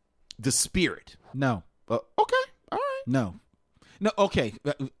spirit. No. Okay, all right. No, okay.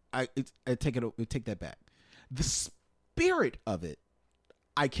 I take that back. The spirit of it,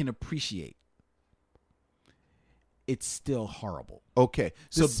 I can appreciate. It's still horrible. Okay,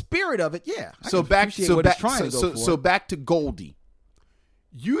 The spirit of it, yeah. I so can back appreciate so what back it's trying to go for. so back to Goldie.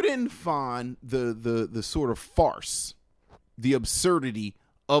 You didn't find the sort of farce, the absurdity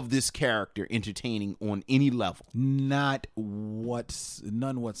of this character entertaining on any level. none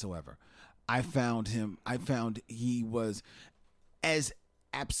whatsoever. I found he was as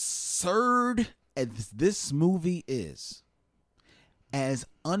absurd as this movie is, as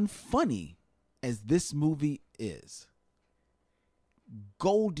unfunny as this movie is.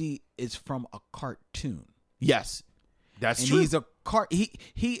 Goldie is from a cartoon. Yes, that's And true. he's a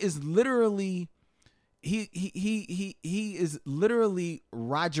he is literally he is literally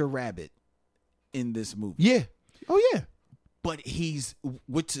Roger Rabbit in this movie. yeah. Oh yeah. But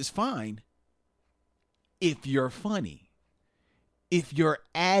which is fine if you're funny, if you're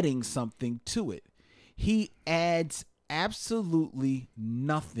adding something to it. He adds absolutely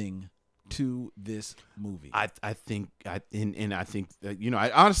nothing to this movie. I think I think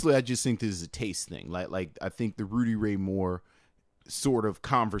honestly I just think this is a taste thing. Like I think the Rudy Ray Moore sort of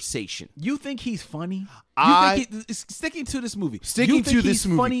conversation. You think he's funny? Sticking to this movie. Sticking you think to this he's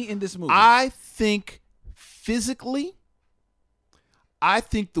movie. funny in this movie? I think physically, I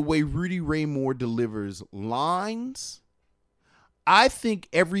think the way Rudy Ray Moore delivers lines, I think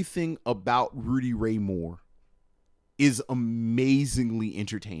everything about Rudy Ray Moore is amazingly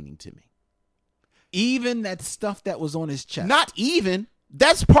entertaining to me. Even that stuff that was on his chest. Not even.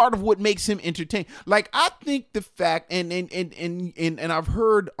 That's part of what makes him entertaining. Like I think the fact and I've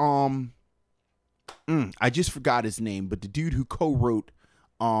heard I just forgot his name, but the dude who co-wrote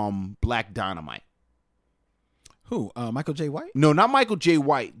Black Dynamite. Who? Michael J. White? No, not Michael J.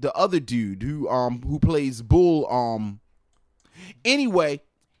 White. The other dude who plays Bull. Anyway,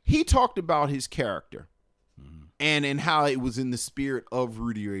 he talked about his character and how it was in the spirit of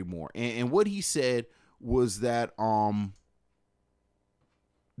Rudy Ray Moore. And what he said was that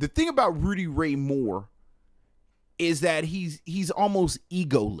the thing about Rudy Ray Moore is that he's almost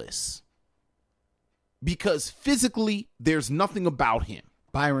egoless because physically there's nothing about him.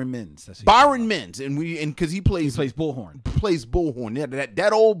 Byron Mins. That's Byron Mins, and because he plays Bullhorn. Bullhorn, yeah,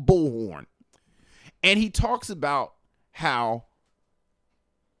 that old Bullhorn, and he talks about how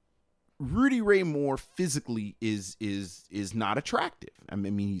Rudy Ray Moore physically is not attractive. I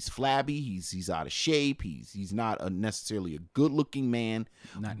mean, he's flabby, he's out of shape, he's not necessarily a good looking man.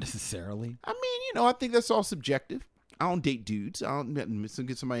 Not necessarily. I mean, I think that's all subjective. I don't date dudes. I don't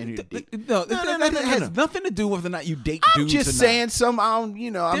get somebody in here to date. No, that has nothing to do with whether or not you date I'm dudes. just saying some.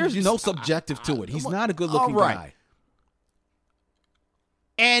 There's no subjective to it. He's not a good-looking guy.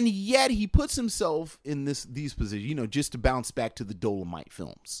 And yet he puts himself in these positions, just to bounce back to the Dolomite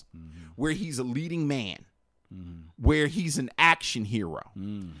films, where he's a leading man, where he's an action hero,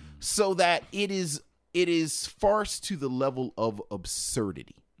 so that it is farce to the level of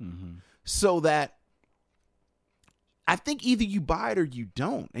absurdity, so that I think either you buy it or you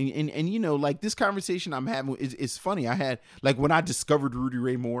don't. And you know, like this conversation I'm having is funny. I had, like, when I discovered Rudy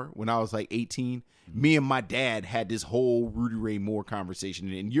Ray Moore when I was like 18, me and my dad had this whole Rudy Ray Moore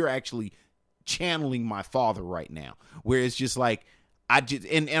conversation. And you're actually channeling my father right now, where it's just like, I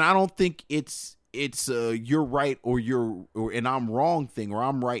don't think it's you're right or and I'm wrong thing, or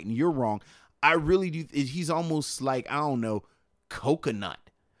I'm right and you're wrong. I really do. He's almost like, I don't know, coconut.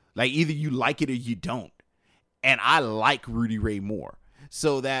 Like either you like it or you don't. And I like Rudy Ray Moore.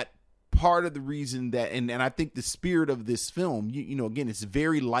 So that part of the reason that, and I think the spirit of this film, you know, again, it's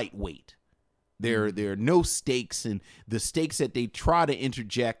very lightweight. There are no stakes, and the stakes that they try to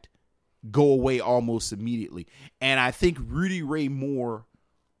interject go away almost immediately. And I think Rudy Ray Moore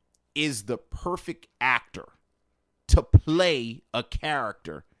is the perfect actor to play a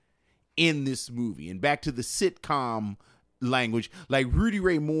character in this movie. And back to the sitcom language, like Rudy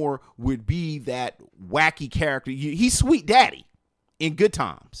Ray Moore would be that wacky character. He's Sweet Daddy in Good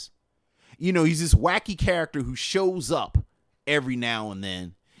Times. You know, he's this wacky character who shows up every now and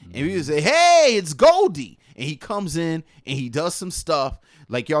then. And he would say, hey, it's Goldie. And he comes in and he does some stuff.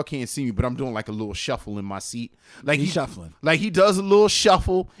 Like, y'all can't see me, but I'm doing like a little shuffle in my seat. Like He's shuffling. Like he does a little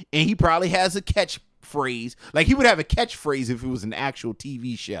shuffle, and he probably has a catchphrase. Like he would have a catchphrase if it was an actual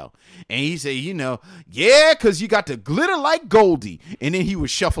TV show. And he'd say, you know, yeah, because you got to glitter like Goldie. And then he would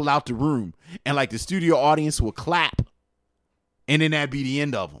shuffle out the room. And like the studio audience would clap. And then that'd be the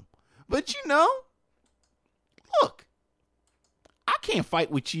end of him. But you know, look, I can't fight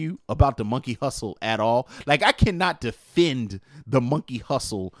with you about the Monkey Hustle at all. Like, I cannot defend the Monkey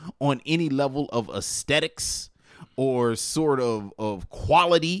Hustle on any level of aesthetics or sort of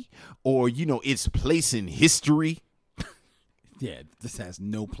quality or, you know, its place in history. Yeah, this has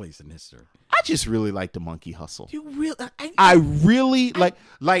no place in history. I just really like the Monkey Hustle. You really? I really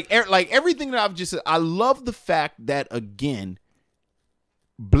like everything that I've just said. I love the fact that, again,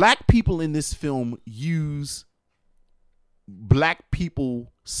 black people in this film use black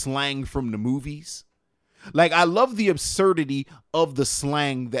people slang from the movies. Like, I love the absurdity of the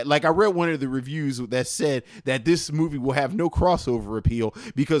slang that, like, I read one of the reviews that said that this movie will have no crossover appeal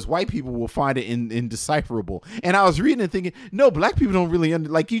because white people will find it indecipherable. And I was reading and thinking, no, black people don't really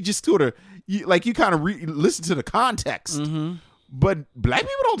like, you just sort of, you kind of listen to the context. Mm-hmm. But black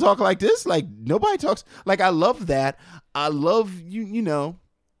people don't talk like this. Like, nobody talks. Like, I love that. I love, you know,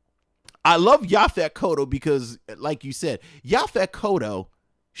 I love Yaphet Kotto because, like you said, Yaphet Kotto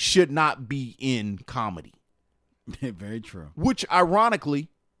should not be in comedy. Very true. Which, ironically,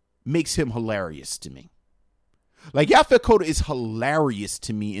 makes him hilarious to me. Like, Yaphet Kotto is hilarious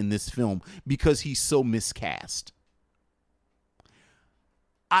to me in this film because he's so miscast.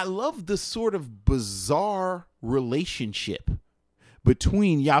 I love the sort of bizarre relationship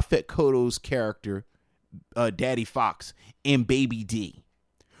between Yaphet Kotto's character, Daddy Fox, and Baby D.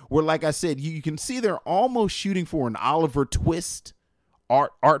 Where, like I said, you can see they're almost shooting for an Oliver Twist,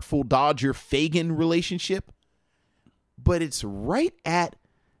 Artful Dodger Fagin relationship. But it's right at,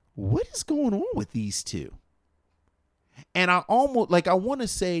 what is going on with these two? And I want to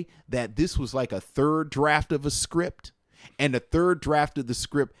say that this was like a third draft of a script. And the third draft of the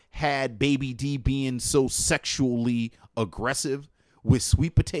script had Baby D being so sexually aggressive with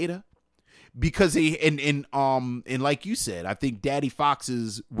Sweet Potato. Because and like you said, I think Daddy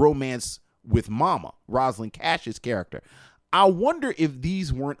Fox's romance with Mama, Rosalind Cash's character, I wonder if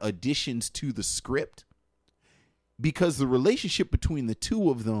these weren't additions to the script, because the relationship between the two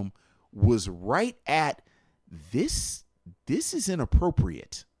of them was right at this is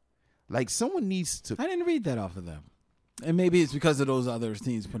inappropriate. Like, someone needs to. I didn't read that off of them. And maybe it's because of those other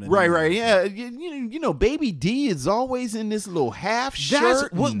scenes put in. Right. Yeah. You know, Baby D is always in this little half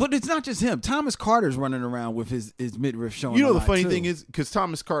shirt. But it's not just him. Thomas Carter's running around with his midriff showing. You know, the funny thing is, because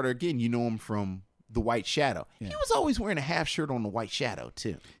Thomas Carter, again, you know him from The White Shadow. Yeah. He was always wearing a half shirt on The White Shadow,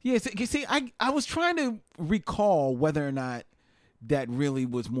 too. Yeah. See, I was trying to recall whether or not that really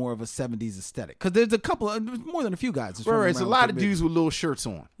was more of a 70s aesthetic. Because there's more than a few guys. Right, it's a lot of dudes with little shirts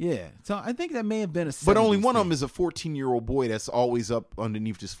on. Yeah. So I think that may have been a 70s But only one of them is a 14-year-old boy that's always up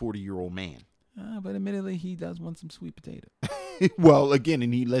underneath this 40-year-old man. But admittedly, he does want some sweet potato. Well, again,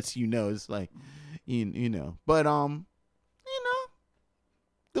 and he lets you know, it's like, you know. But, you know,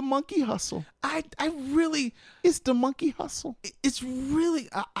 the Monkey Hustle. It's the Monkey Hustle. It's really,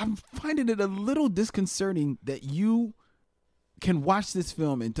 I'm finding it a little disconcerting that you can watch this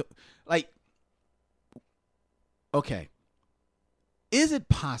film and okay, is it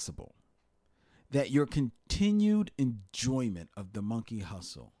possible that your continued enjoyment of the Monkey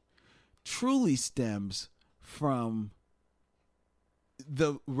Hustle truly stems from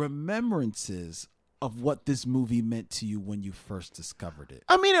the remembrances of what this movie meant to you when you first discovered it.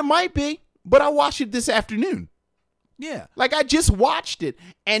 I mean, it might be, but I watched it this afternoon. Yeah. Like, I just watched it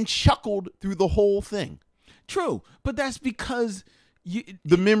and chuckled through the whole thing. True, but that's because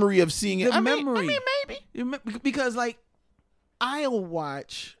The memory of seeing it. the memory. Maybe. Because like I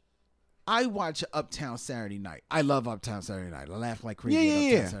watch Uptown Saturday Night. I love Uptown Saturday Night. I laugh like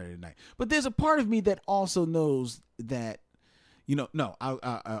crazy at Uptown Saturday Night. But there's a part of me that also knows that,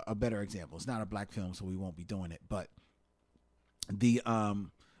 a better example. It's not a black film, so we won't be doing it. But the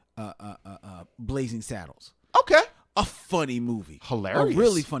Blazing Saddles. Okay. A funny movie. Hilarious. A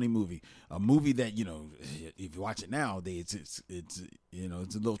really funny movie. A movie that, if you watch it nowadays, it's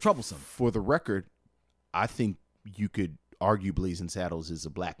a little troublesome. For the record, I think you could argue Blazing Saddles is a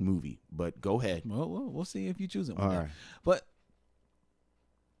black movie, but go ahead. Well, we'll see if you choose it. All right.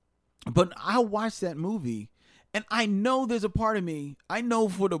 But I watched that movie, and I know there's a part of me. I know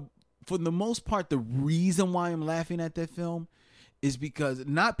for the most part, the reason why I'm laughing at that film is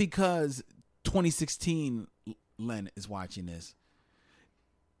not because 2016 Len is watching this.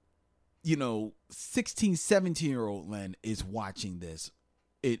 16, 17-year-old Len is watching this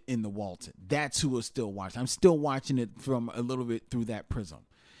in the Walton. That's who is still watching. I'm still watching it from a little bit through that prism.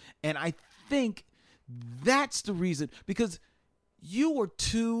 And I think that's the reason, because you were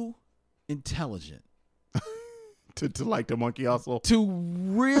too intelligent to like the Monkey Hustle. to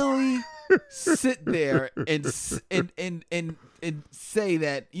really sit there and say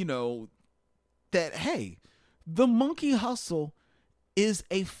that, that, hey, The Monkey Hustle is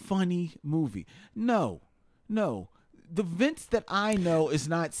a funny movie. No. The Vince that I know is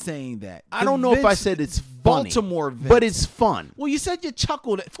not saying that. I don't know if I said it's funny, Baltimore Vince. but it's fun. Well, you said you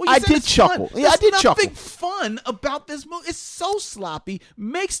chuckled. I did chuckle. Yeah, I did chuckle. There's nothing fun about this movie. It's so sloppy,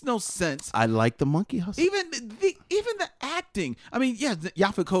 makes no sense. I like the Monkey Hustle. Even the acting. I mean, yeah,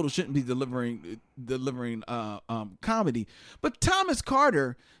 Yaphet Kotto shouldn't be delivering comedy, but Thomas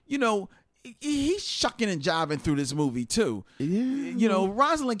Carter, he's shucking and jiving through this movie too. Yeah.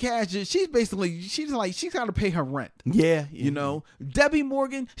 Rosalind Cash, she's got to pay her rent. Yeah. Debbie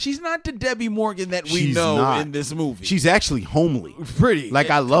Morgan, she's not the Debbie Morgan that we She's know not. in this movie. She's actually homely. pretty.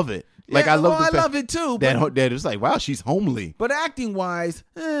 Like, I love it. Like, Yeah, I love well, the I fact love it too. But, that it's like, wow, she's homely. but acting wise,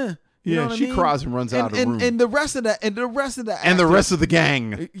 you know what I she mean? cries and runs out of the room. And the rest of the And the actors- rest of the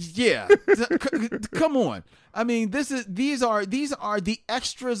gang. Yeah. Come on. I mean, these are the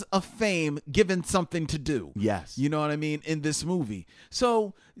extras of fame given something to do. Yes. You know what I mean? In this movie.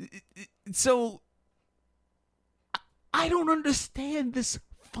 So I don't understand this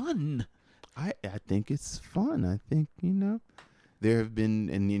fun. I think it's fun. I think, there have been,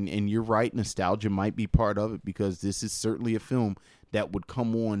 and you're right, nostalgia might be part of it, because this is certainly a film that would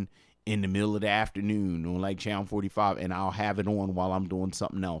come on in the middle of the afternoon on like Channel 45, and I'll have it on while I'm doing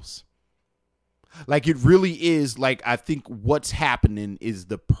something else. Like, it really is, like, I think What's Happening is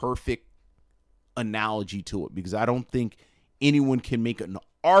the perfect analogy to it, because I don't think anyone can make an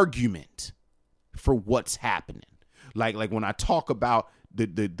argument for what's happening. Like when I talk about the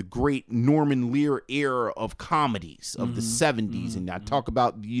great Norman Lear era of comedies of the 70s, and I talk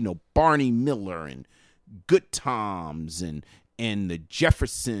about, Barney Miller and Good Times and the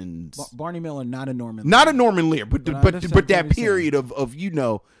Jeffersons. Barney Miller, not a Norman Lear, but that period of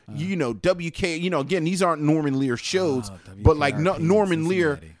WK, again, these aren't Norman Lear shows, but like Norman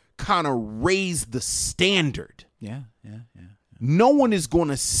Lear kind of raised the standard. Yeah. No one is going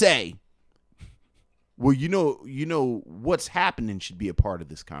to say, well, What's Happening should be a part of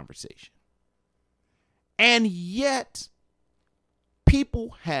this conversation. And yet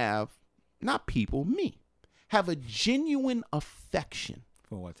me have a genuine affection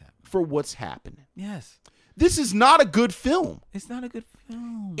For what's happening. for what's happening. Yes. This is not a good film. It's not a good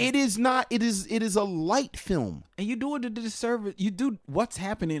film. It is not. It is a light film. And you do it a disservice. You do What's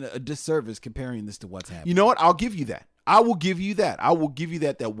Happening a disservice comparing this to What's Happening. You know what? I'll give you that. I will give you that.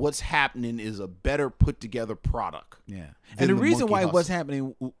 That What's Happening is a better put together product. Yeah. than And the the reason Monkey why Hustle. What's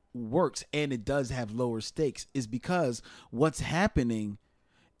Happening works, and it does have lower stakes, is because What's Happening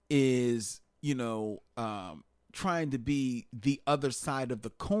is, trying to be the other side of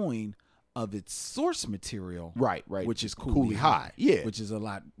the coin of its source material. Right. Which is Cooley Cooley High. High. Yeah. Which is a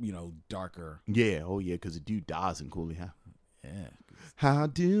lot, darker. Yeah. Oh yeah. Because the dude dies in Cooley High. Yeah. How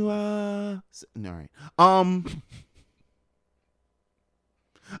do I? All right.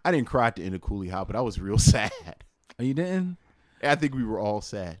 I didn't cry at the end of Cooley High, but I was real sad. Oh, you didn't? I think we were all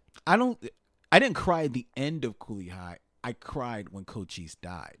sad. I didn't cry at the end of Cooley High. I cried when Cochise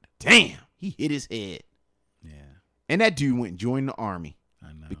died. Damn, he hit his head. Yeah. And that dude went and joined the army.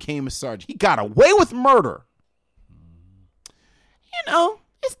 I know. Became a sergeant. He got away with murder.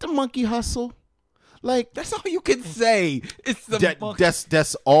 It's the Monkey Hustle. Like, That's all you can say. It's the monkey.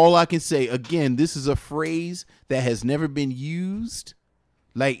 that's all I can say. Again, this is a phrase that has never been used.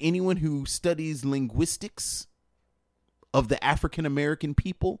 Like, anyone who studies linguistics of the African American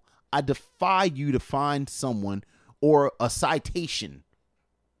people, I defy you to find someone or a citation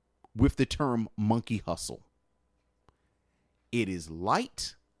with the term monkey hustle. It is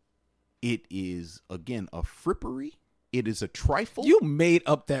light. It is, again, a frippery. It is a trifle. You made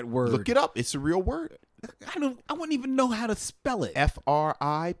up that word. Look it up. It's a real word. I wouldn't even know how to spell it. Frippry.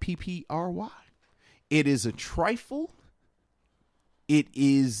 It is a trifle. It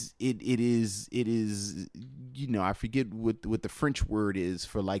is, you know, I forget what the French word is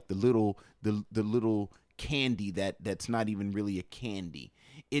for, like, the little candy that's not even really a candy.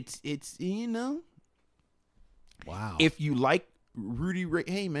 It's, you know. Wow. If you like Rudy Ray,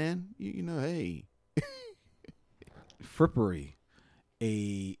 hey man, you know, hey. Frippery,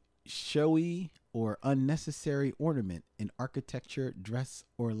 a showy or unnecessary ornament in architecture, dress,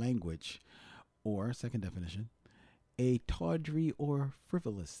 or language. Or, second definition, a tawdry or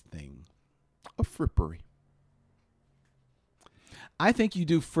frivolous thing. A frippery. I think you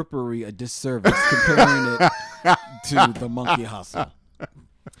do frippery a disservice comparing it to the monkey hustle.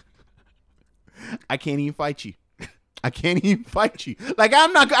 I can't even fight you. Like,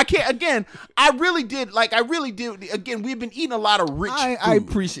 I can't, again, I really did. Again, we've been eating a lot of rich food. I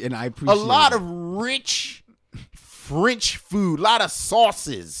appreciate a lot of rich French food, a lot of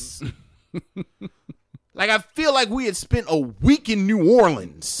sauces. Like, I feel like we had spent a week in New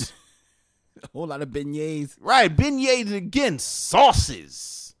Orleans. a whole lot of beignets. Right, beignets, again,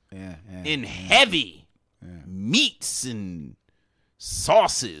 sauces. Yeah. And heavy meats and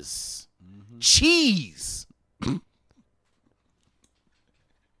sauces. Cheese.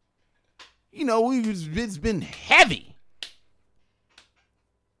 You know, it's been heavy.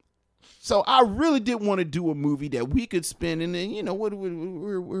 So I really did want to do a movie that we could spend, and then, you know,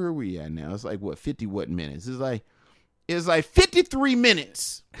 where are we at now? It's like, what, 50 minutes? It's like 53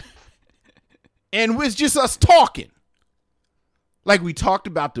 minutes. And it's just us talking. Like, we talked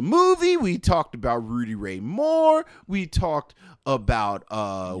about the movie, we talked about Rudy Ray Moore, we talked about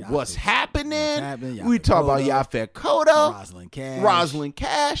what's happening. We talked about Yaphet Kotto, Rosalind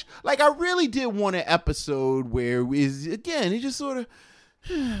Cash. Like, I really did want an episode where it just sort of,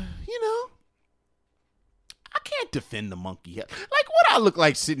 you know, I can't defend the monkey. Like, what I look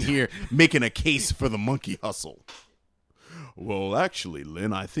like sitting here making a case for the monkey hustle? Well, actually,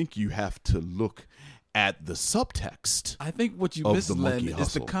 Lynn, I think you have to look at the subtext. I think what you missed, Len,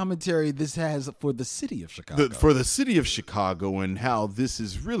 is the commentary this has for the city of Chicago. For the city of Chicago, and how this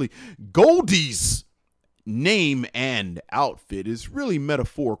is really Goldie's name and outfit is really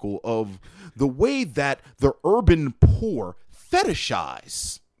metaphorical of the way that the urban poor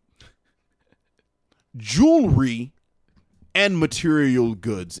fetishize jewelry and material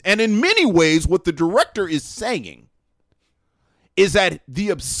goods. And in many ways, what the director is saying is that the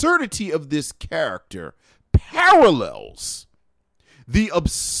absurdity of this character parallels the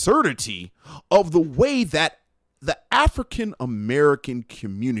absurdity of the way that the African American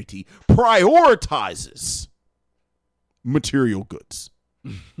community prioritizes material goods.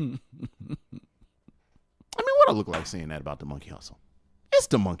 I mean, what I look like saying that about the monkey hustle? It's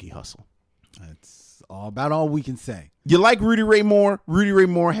the monkey hustle. That's about all we can say. You like Rudy Ray Moore? Rudy Ray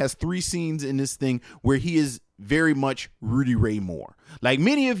Moore has 3 scenes in this thing where he is very much Rudy Ray Moore. Like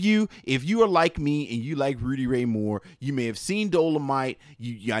many of you, if you are like me and you like Rudy Ray Moore, you may have seen Dolomite.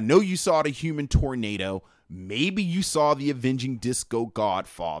 I know you saw The Human Tornado. Maybe you saw The Avenging Disco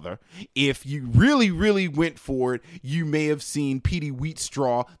Godfather. If you really, really went for it, you may have seen Petey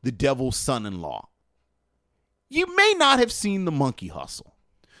Wheatstraw, The Devil's Son-in-Law. You may not have seen The Monkey Hustle.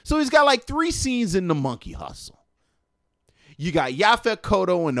 So he's got like 3 scenes in The Monkey Hustle. You got Yaphet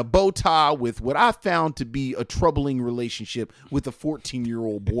Kotto in a bow tie with what I found to be a troubling relationship with a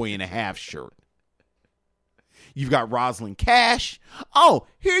 14-year-old boy in a half shirt. You've got Rosalind Cash. Oh,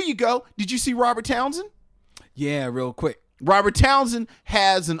 here you go. Did you see Robert Townsend? Yeah, real quick. Robert Townsend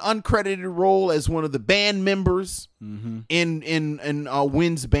has an uncredited role as one of the band members in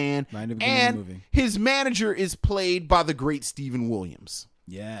Wynn's band. Right at the beginning and of the movie. His manager is played by the great Stephen Williams.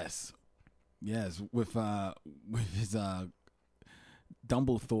 Yes, with his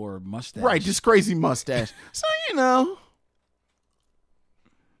Dumbledore mustache. Right, just crazy mustache. So, you know,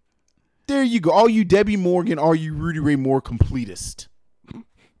 there you go. All you Debbie Morgan, all you Rudy Ray Moore completist.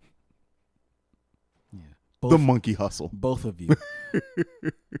 The Monkey Hustle. Both of you.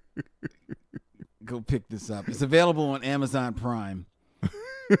 Go pick this up. It's available on Amazon Prime.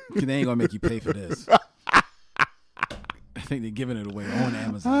 They ain't gonna make you pay for this. I think they're giving it away on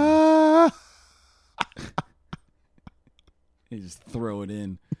Amazon. You just throw it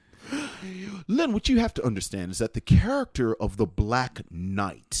in. Len, what you have to understand is that the character of the Black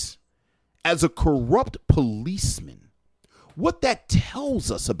Knight as a corrupt policeman, what that tells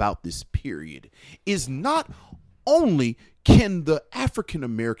us about this period is not only can the African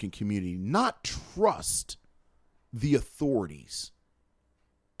American community not trust the authorities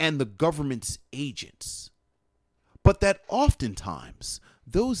and the government's agents, but that oftentimes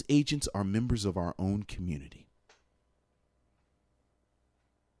those agents are members of our own community.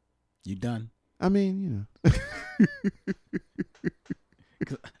 You done? I mean, you know.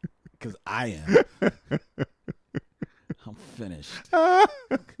 Because I am. I'm finished.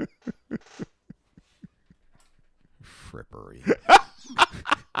 Frippery.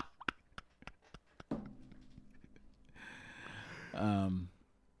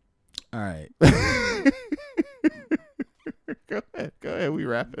 All right. Go ahead. We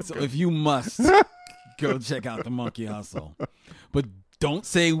wrap it. So if you must, go check out The Monkey Hustle. But don't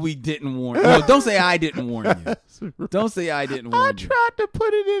say we didn't warn you. No, don't say I didn't warn you. Don't say I didn't warn you. I tried to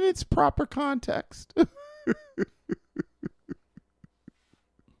put it in its proper context.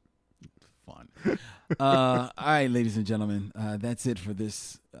 Fun. All right, ladies and gentlemen, that's it for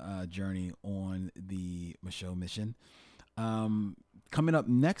this journey on the Micheaux Mission. Coming up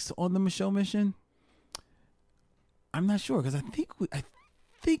next on the Micheaux Mission, I'm not sure because I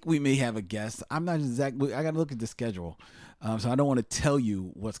think we may have a guest. I'm not exactly. I got to look at the schedule, so I don't want to tell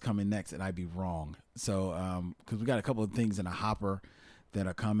you what's coming next and I'd be wrong. So because we got a couple of things in a hopper that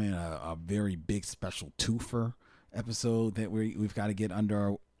are coming, a very big special twofer episode that we've got to get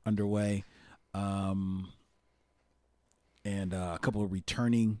underway, and a couple of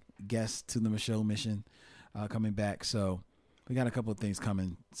returning guests to the Micheaux Mission coming back. So we got a couple of things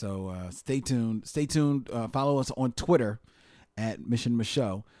coming. So stay tuned. Follow us on Twitter at Mission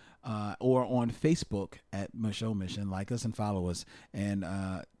Micheaux, or on Facebook at Micheaux Mission. Like us and follow us, and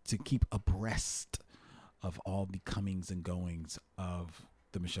to keep abreast of all the comings and goings of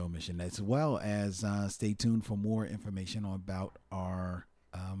the Micheaux Mission, as well as stay tuned for more information about our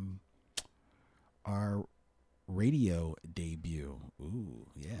radio debut. Ooh,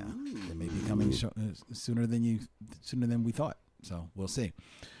 yeah, it may be coming sooner than we thought. So we'll see.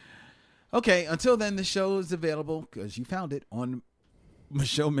 Okay, until then, the show is available because you found it on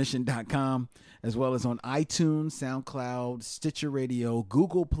MicheauxMission.com, as well as on iTunes, SoundCloud, Stitcher Radio,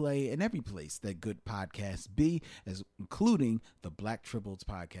 Google Play, and every place that good podcasts be, including the Black Tribbles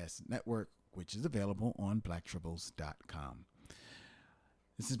Podcast Network, which is available on blacktribbles.com.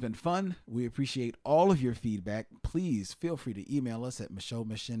 This has been fun. We appreciate all of your feedback. Please feel free to email us at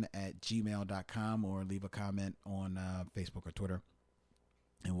micheauxmission@gmail.com or leave a comment on Facebook or Twitter.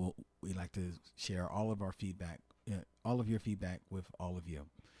 And we like to share all of our feedback, all of your feedback with all of you.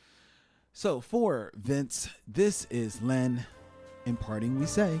 So for Vince, this is Len. In parting, we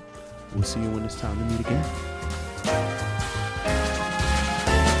say, we'll see you when it's time to meet again.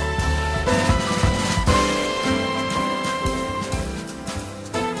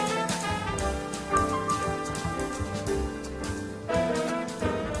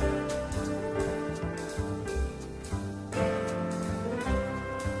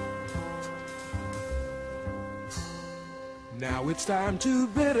 Now it's time to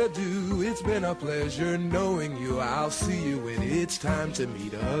bid adieu. It's been a pleasure knowing you. I'll see you when it's time to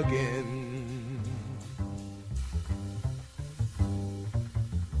meet again.